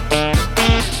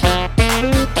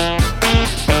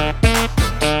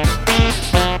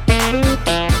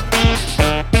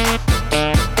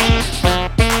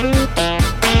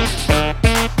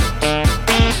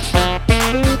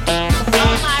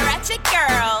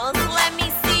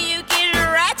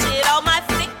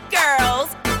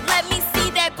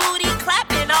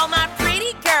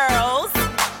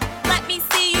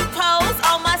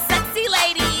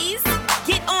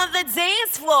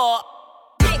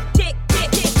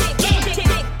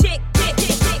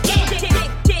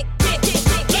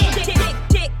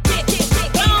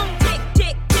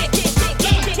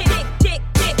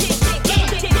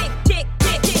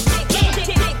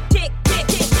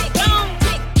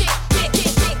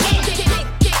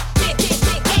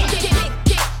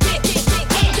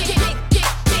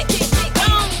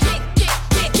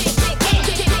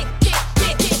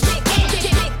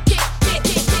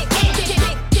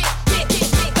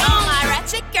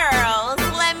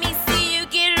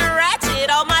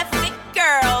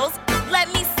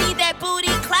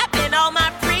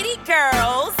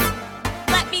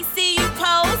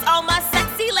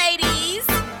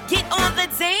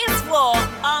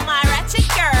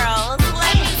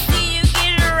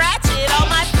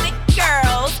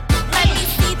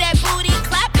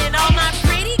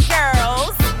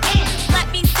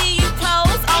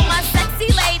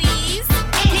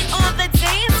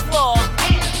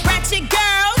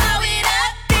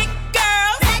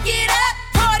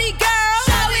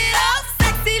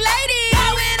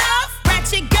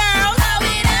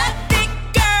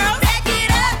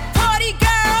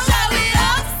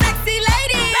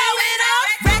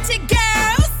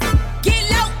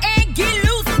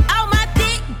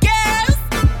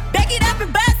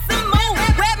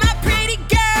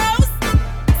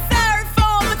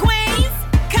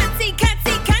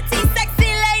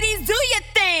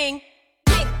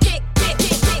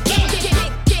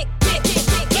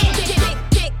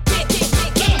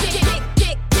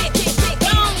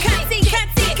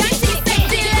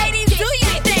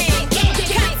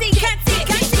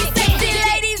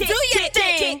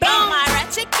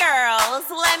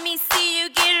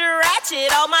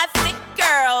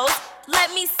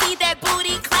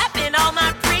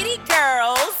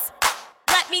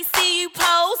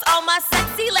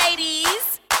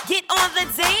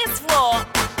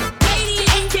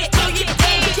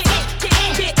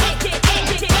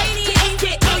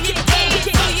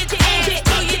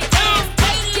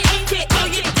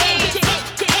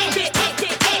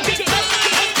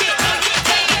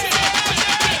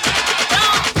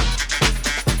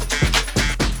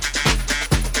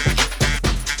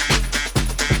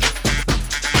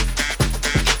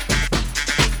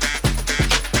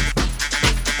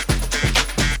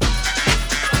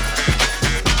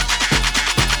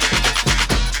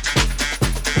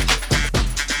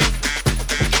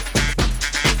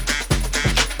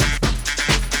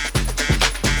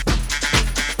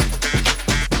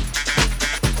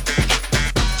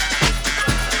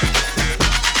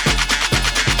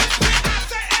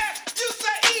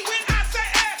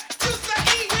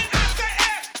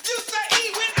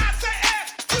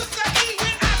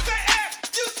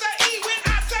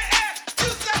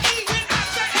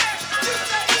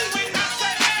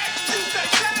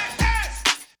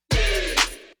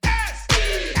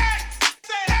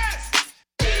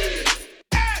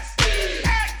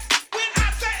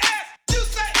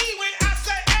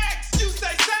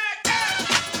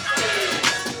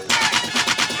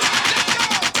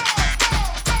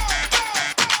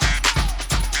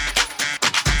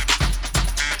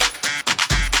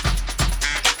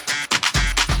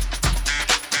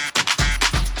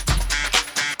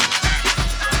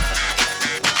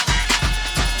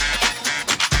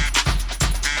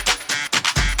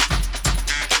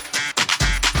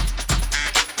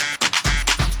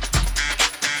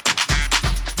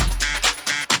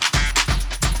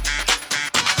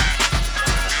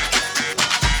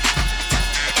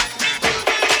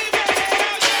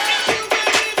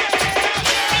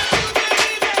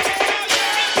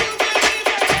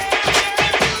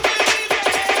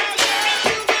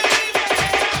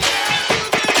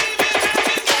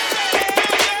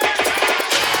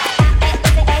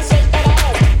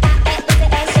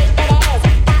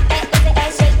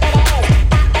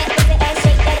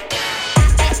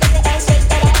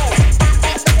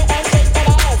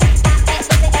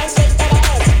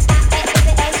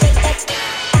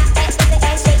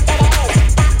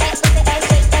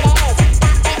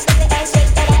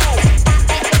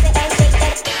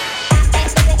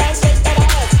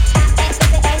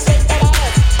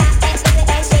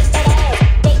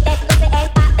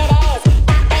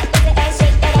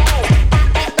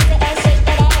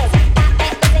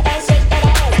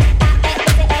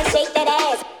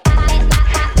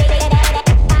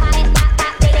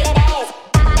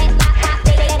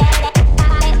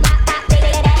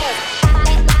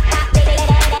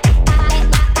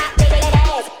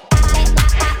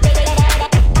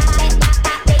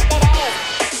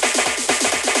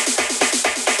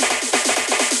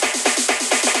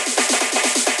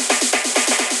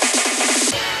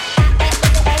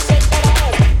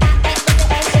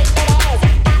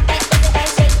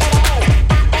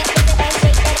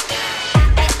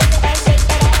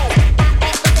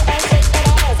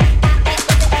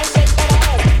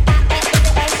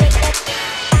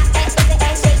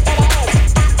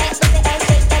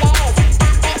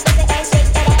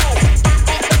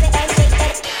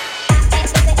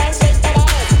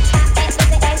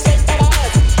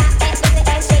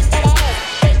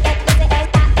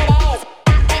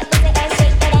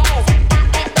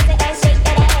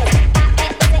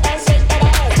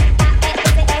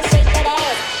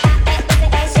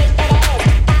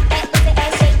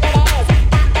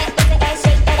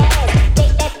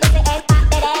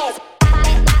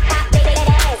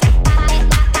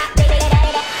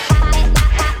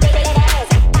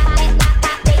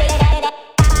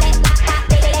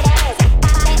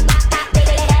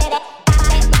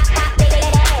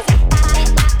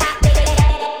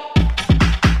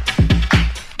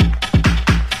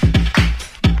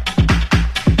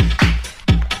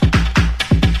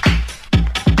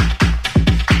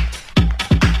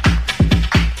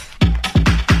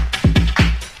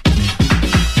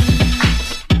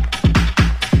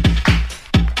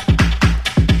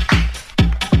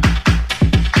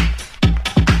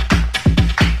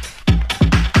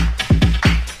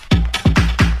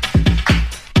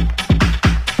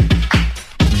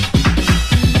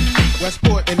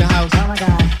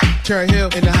 Cherry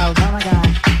Hill in the house. Oh my God.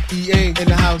 EA in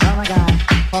the house. Oh my God.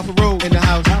 Harford Road in the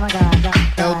house. Oh my God.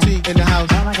 LT in the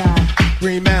house. Oh my God.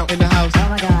 Green Mount in the house. Oh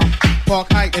my God. Park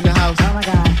Height in the house. Oh my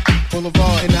God.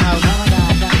 Boulevard in the house. Oh my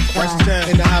God.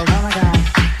 Washington in the house. Oh my God.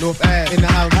 North Ave in the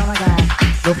house. Oh my God.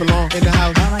 North Lawn in the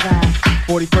house. Oh my God.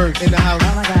 41st in the house.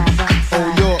 Oh my God.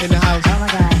 Old York in the house. Oh my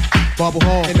God. Marble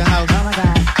Hall in the house. Oh my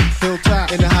God.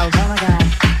 Hilltop in the house. Oh my God.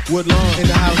 Woodlawn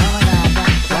in the house. Oh my God.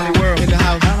 Valley World in the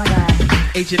house. Oh my God.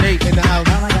 H&H in the house.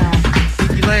 Oh my God.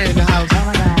 Dicky Land in the house. Oh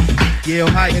my God. Yale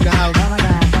Heights in the house. Oh my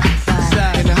God. East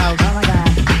Side in the house. Oh my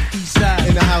God. East Side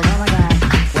in the house. Oh my God.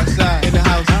 West Side in the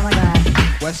house. Oh my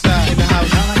God. West Side in the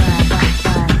house. Oh my God.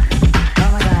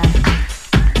 Oh my God.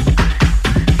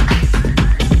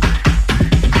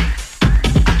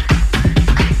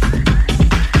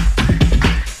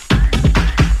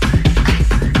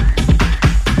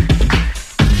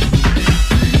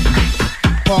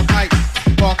 Park Heights,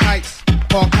 Park Heights,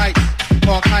 Park Heights,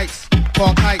 Park Heights,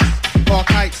 Park Heights, Park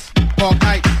Heights, Park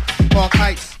Heights, Park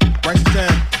Heights,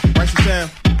 Rice-town, Rice-town,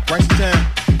 Rice-town,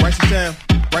 Rice-town,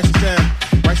 Rice-town,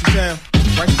 Rice-town,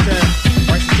 Rice-town,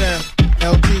 Rice-town,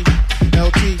 LT,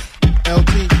 LT,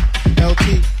 LT, LT,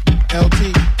 LT,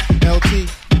 LT,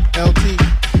 LT,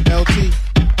 LT,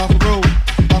 Harford Road,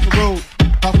 Harford Road,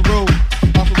 Harford Road,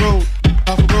 Harford Road,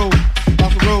 Harford Road,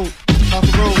 Harford Road,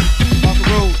 Harford Road, Harford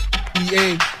Road,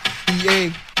 EA,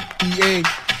 EA, EA,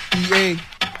 EA,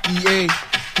 EA,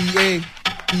 EA,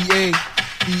 EA,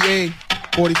 EA,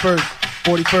 41st,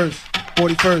 41st,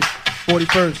 41st,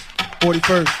 41st,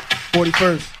 41st,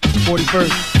 41st,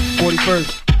 41st, 41st,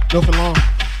 North Lawn,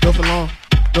 North Lawn,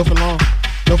 North Lawn,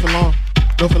 North Lawn,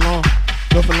 North Lawn,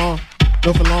 North Lawn,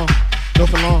 North Lawn,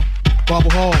 North Lawn,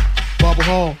 Bobble Hall, Bobble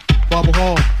Hall, Bobble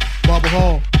Hall, Bobble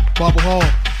Hall, Bobble Hall,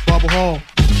 Bobble Hall,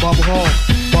 Bobble Hall,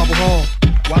 Bobble Hall,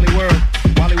 Wally World,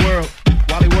 Wally World,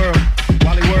 Wally World,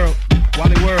 Wally World,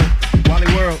 Wally World, Wally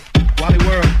World, Wally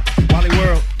World, Wally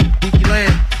World, Dicky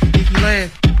Land, Dicky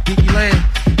Land, Dicky Land,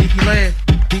 Dicky Land,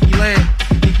 Dicky Land,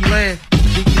 Dicky Land,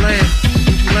 Dicky Land,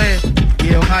 Dicky Land,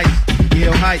 Yale Heights,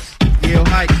 Yale Heights, Yale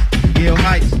Heights, Yale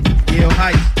Heights, Yale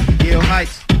Heights, Yale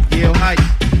Heights, Yale Heights,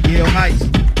 Yale Heights,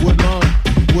 Woodlawn,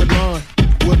 Woodlawn,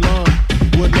 Woodlawn,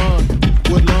 Woodlawn,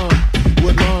 Woodlawn,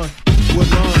 Woodlawn,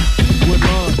 Woodlawn,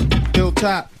 Woodlawn,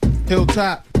 Hilltop,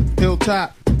 Hilltop,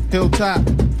 Hilltop, Hilltop,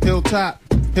 Hilltop,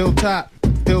 Hilltop,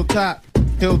 Hilltop,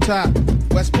 Hilltop,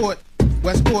 Westport,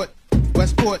 Westport,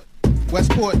 Westport,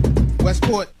 Westport,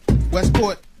 Westport,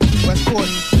 Westport, Westport,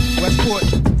 Westport,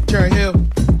 Cherry Hill,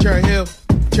 Cherry Hill,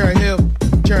 Cherry Hill,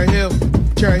 Cherry Hill,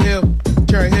 Cherry Hill,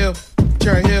 Cherry Hill,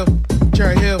 Cherry Hill,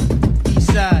 Cherry Hill, East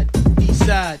Side, East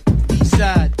Side, East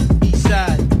Side, East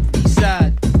Side, East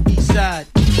Side, East Side,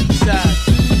 East Side,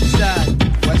 East Side,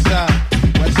 West Side,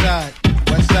 West Side,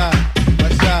 West Side,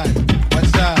 West Side,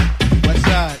 West Side, West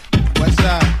Side, West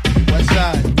Side, West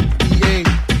Side, EA,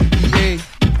 EA,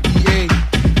 EA,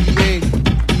 EA,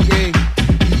 EA,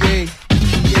 EA,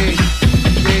 EA,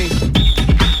 EA.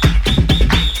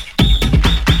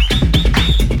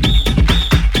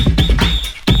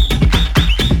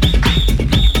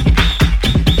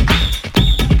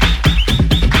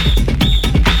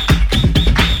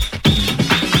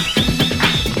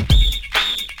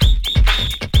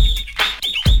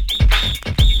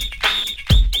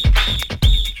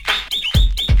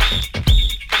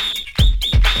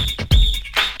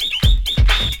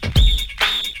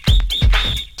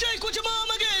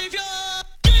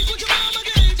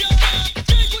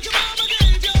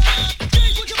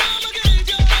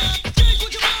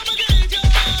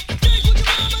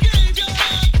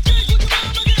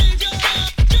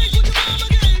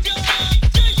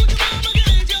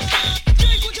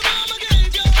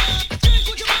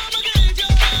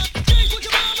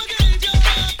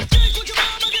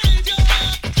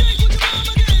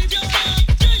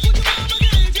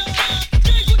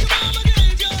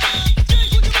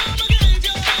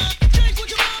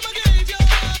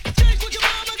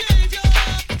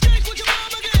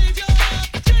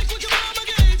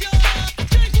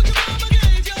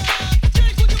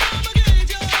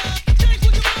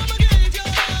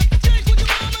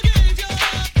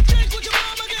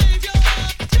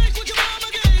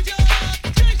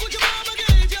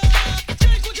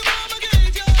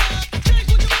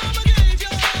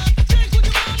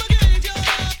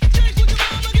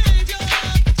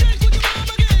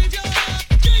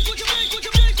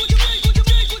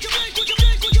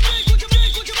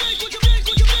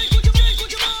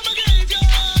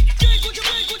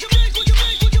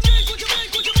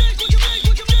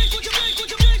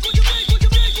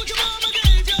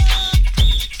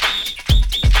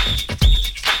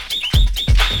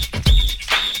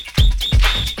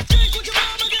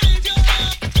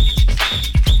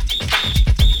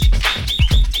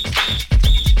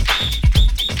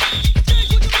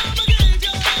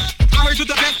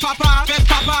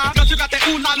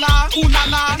 la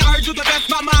la. And I heard you the best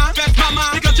mama,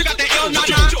 because you got the ill na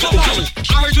na. Come on.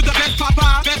 I heard you the best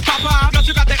papa, because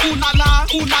you got the ooh la la,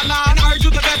 ooh la la. And I heard you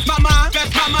the best mama,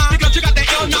 because you got the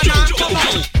ill na na. Come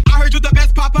on. I heard you the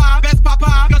best papa,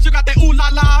 because you got the ooh la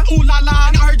la, ooh la la.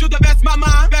 And I heard you the best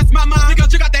mama,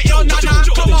 because you got the ill na na.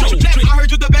 Come on. I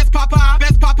heard you the best papa,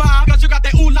 because you got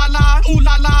the ooh la la, ooh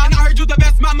la la. And I heard you the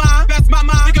best mama,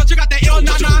 because you got the ill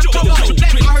na na. Come on.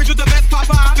 I heard you the best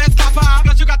papa,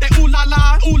 because you got the ooh la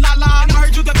la, ooh la la. And I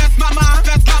heard you the best mama,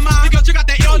 because you got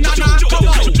the ill na na. Come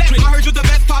on. I heard you the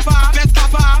best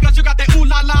papa, because you got the ooh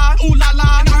la la, ooh la la.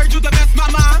 And I heard you the best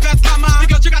mama,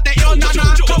 because you got the ill na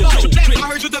na. Come on. I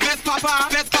heard you the best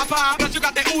papa, because you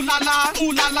got the ooh la la,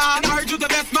 ooh la la. And I heard you the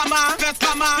best mama,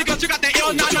 because you got the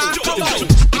ill na na. Come on.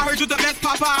 I heard you the best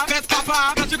papa,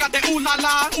 because you got the ooh la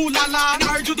la, ooh la la. And I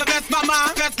heard you the best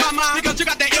mama, because you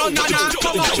got the ill na na.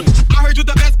 Come on. I heard you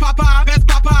the best papa,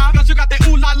 because you got the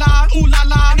ooh la la, ooh la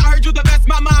la. And I heard you the best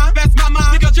mama,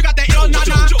 because you got the ill na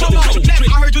na. Come on.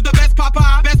 I heard you the best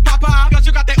papa, because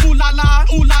you got the ooh la la,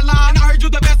 ooh la la. And I heard you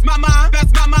the best mama,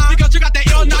 because you got the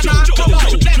ill na na. Come on.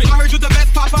 I heard you the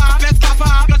best papa,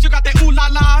 because you got the ooh la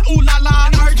la, ooh la la.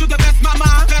 And I heard you the best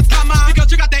mama,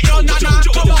 because you got the ill na na.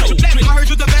 Come on. I heard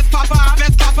you the best papa,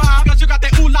 because you got the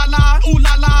ooh la la, ooh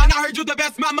la la. And I heard you the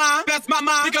best mama,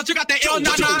 because you got the ill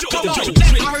na na. Come on.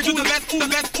 I heard you the best, the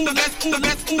best, the best, the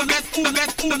best, the best, the best, the best, the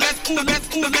best, the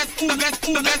best, the best, the best,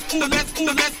 the best, the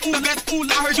best, the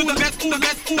best. I heard you the best, the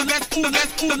best, the best, the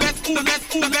best, the best, the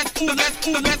best, the best,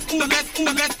 the best, the best, the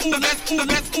best, the best, the best, the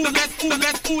best, the best,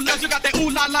 the best. You got the ooh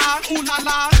la la, ooh la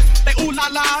la, the ooh la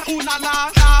la, ooh la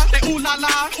la, the ooh la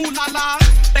la, ooh la la,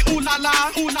 the ooh la la,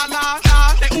 ooh la la,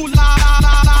 the ooh la la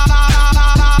la la la la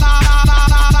la la.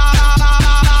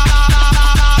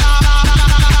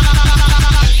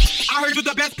 I heard you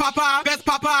the best papa,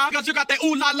 because you got the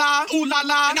ooh la la, ooh la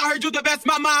la. And I heard you the best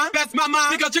mama,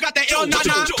 because you got the ill na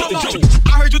na. Come on.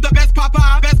 I heard you the best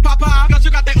papa, because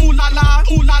you got the ooh la la,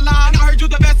 ooh la la. And I heard you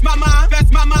the best mama,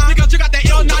 because you got the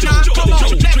ill na na. Come on.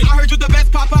 I heard you the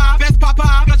best papa,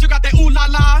 because you got the ooh la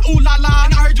la, ooh la la.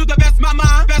 And I heard you the best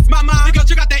mama, because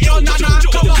you got the ill na na.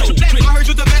 Come on. I heard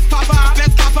you the best papa,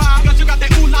 because you got the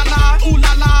ooh la la, ooh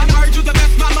la la. And I heard you the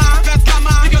best mama,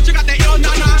 because you got the ill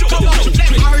na na. Come on.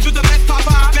 I heard you the best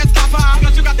papa,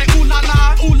 because you got the ooh la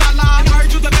la, ooh la la. And I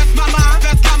heard you the best mama,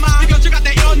 because you got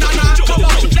the ill na na. Come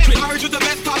on. I heard you the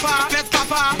best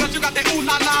papa, because you got the ooh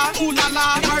la la, ooh la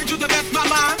la. And I heard you the best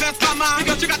mama,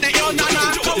 because you got the ill na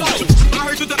na. Come on. I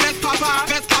heard you the best papa,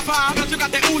 because you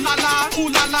got the ooh la la, ooh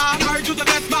la la. And I heard you the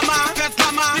best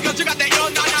mama, because you got the ill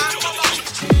na na. Come on.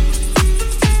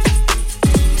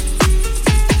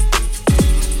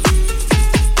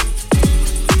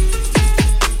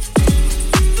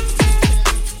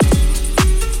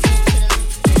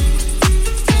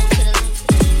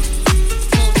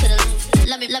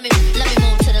 Let me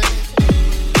move to the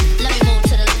let me move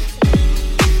to the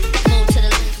move to the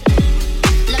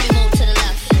let me move to the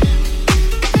left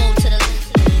move to the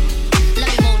let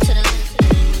me move to the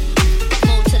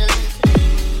move to the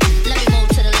let me move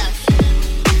to the left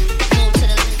move to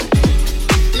the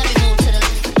let me move to the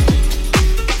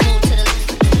move to the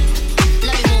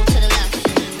let me move to the left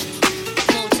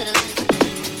move to the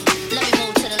let me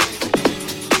move to the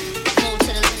move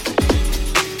to the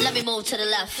let me move to the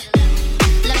left.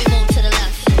 Let me move to the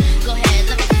left. Go ahead,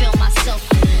 let me feel myself.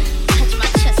 Touch my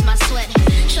chest, my sweat.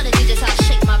 Show the DJs how I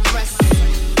shake my breasts.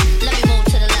 Let me move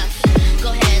to the left. Go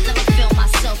ahead, let me feel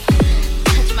myself.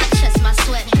 Touch my chest, my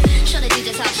sweat. Show the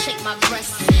DJs how I shake my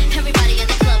breasts. Everybody in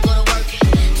the club go to work.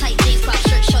 Tight jeans, pop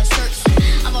shirt, short skirts.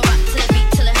 I'ma rock to the beat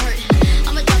till it hurt.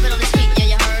 I'ma drop it on the street,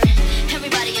 yeah, you heard.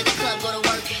 Everybody in the club go to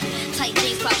work. Tight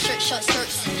jeans, pop shirt, short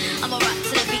skirts. I'ma rock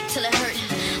to the beat till it hurt.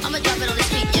 I'ma drop it on the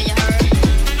street, yeah, you heard.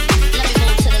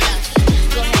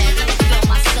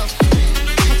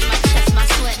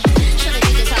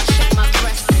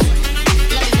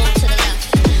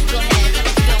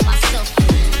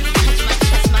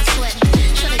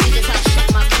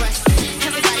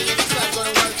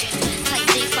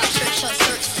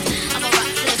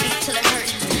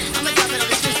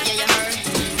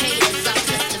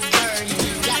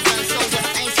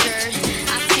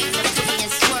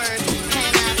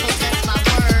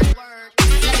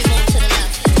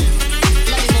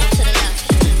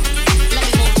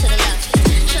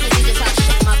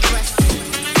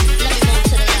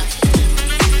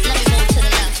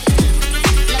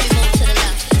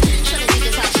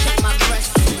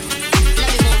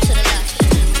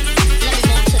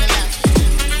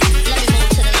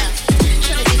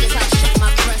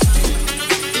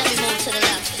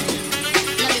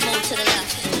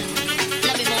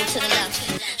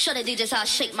 DJs, I'll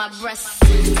shake my breasts,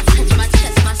 touch my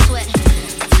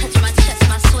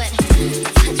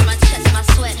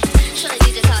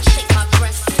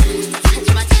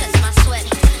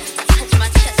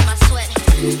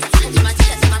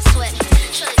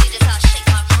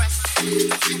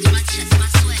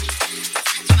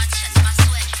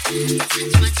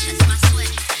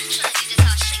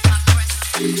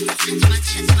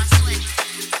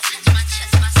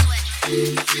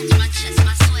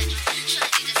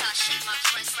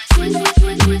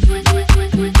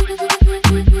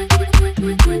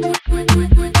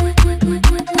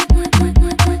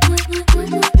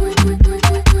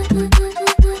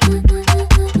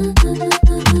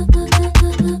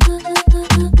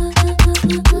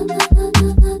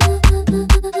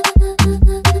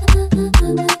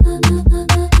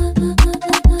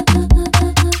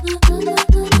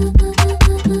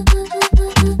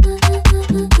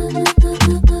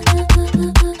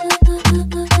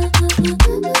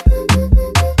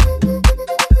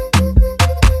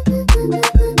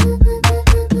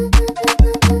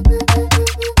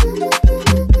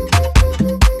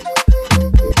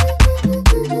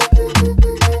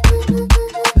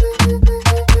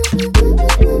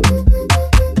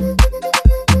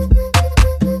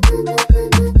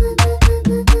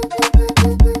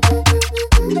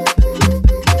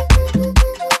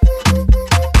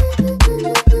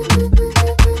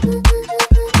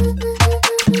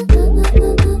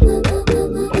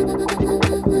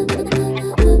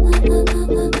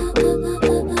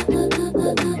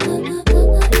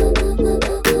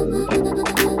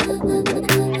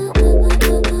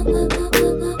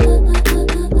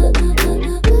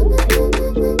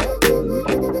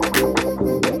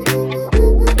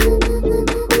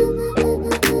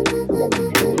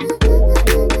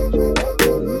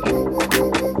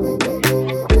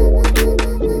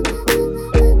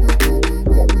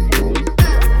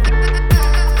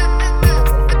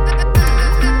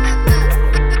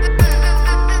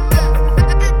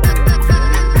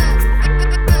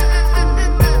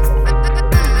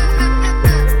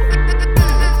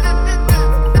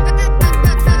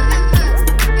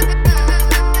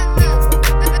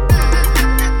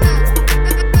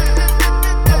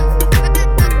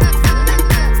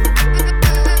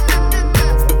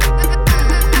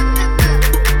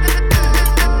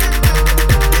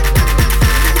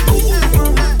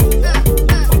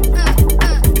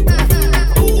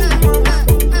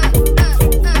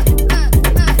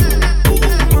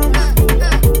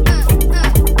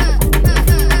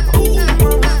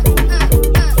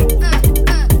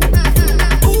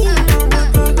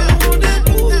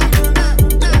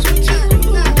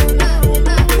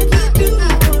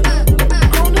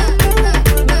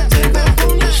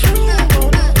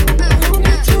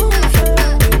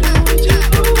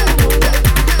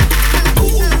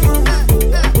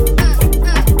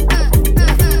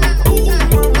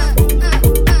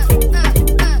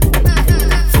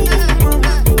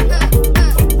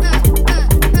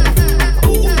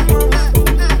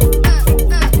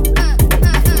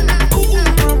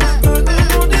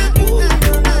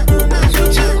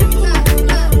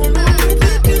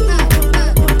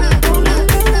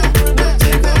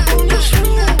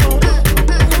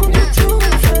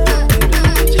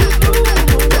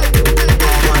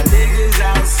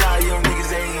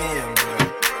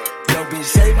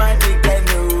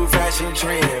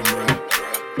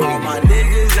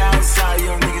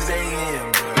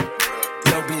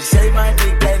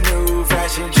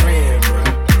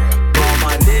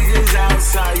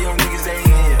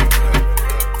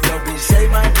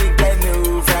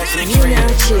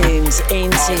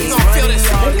into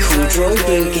the Cool Droid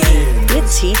Boogie with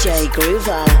TJ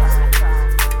Groover.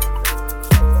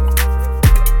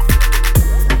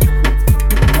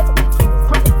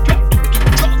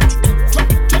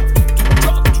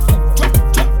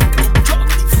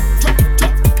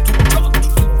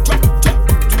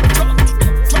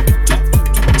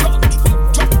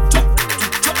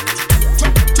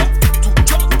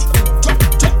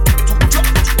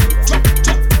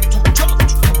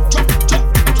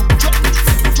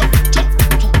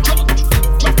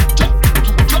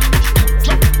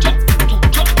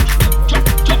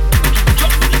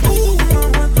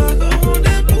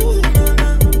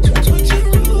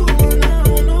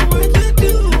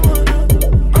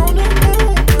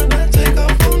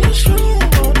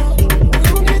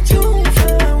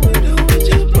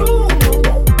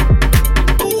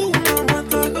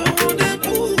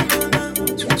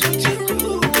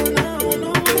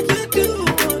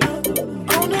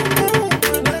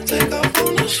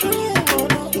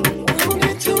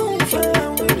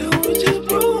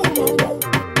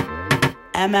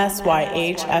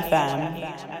 MSYH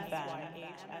FM.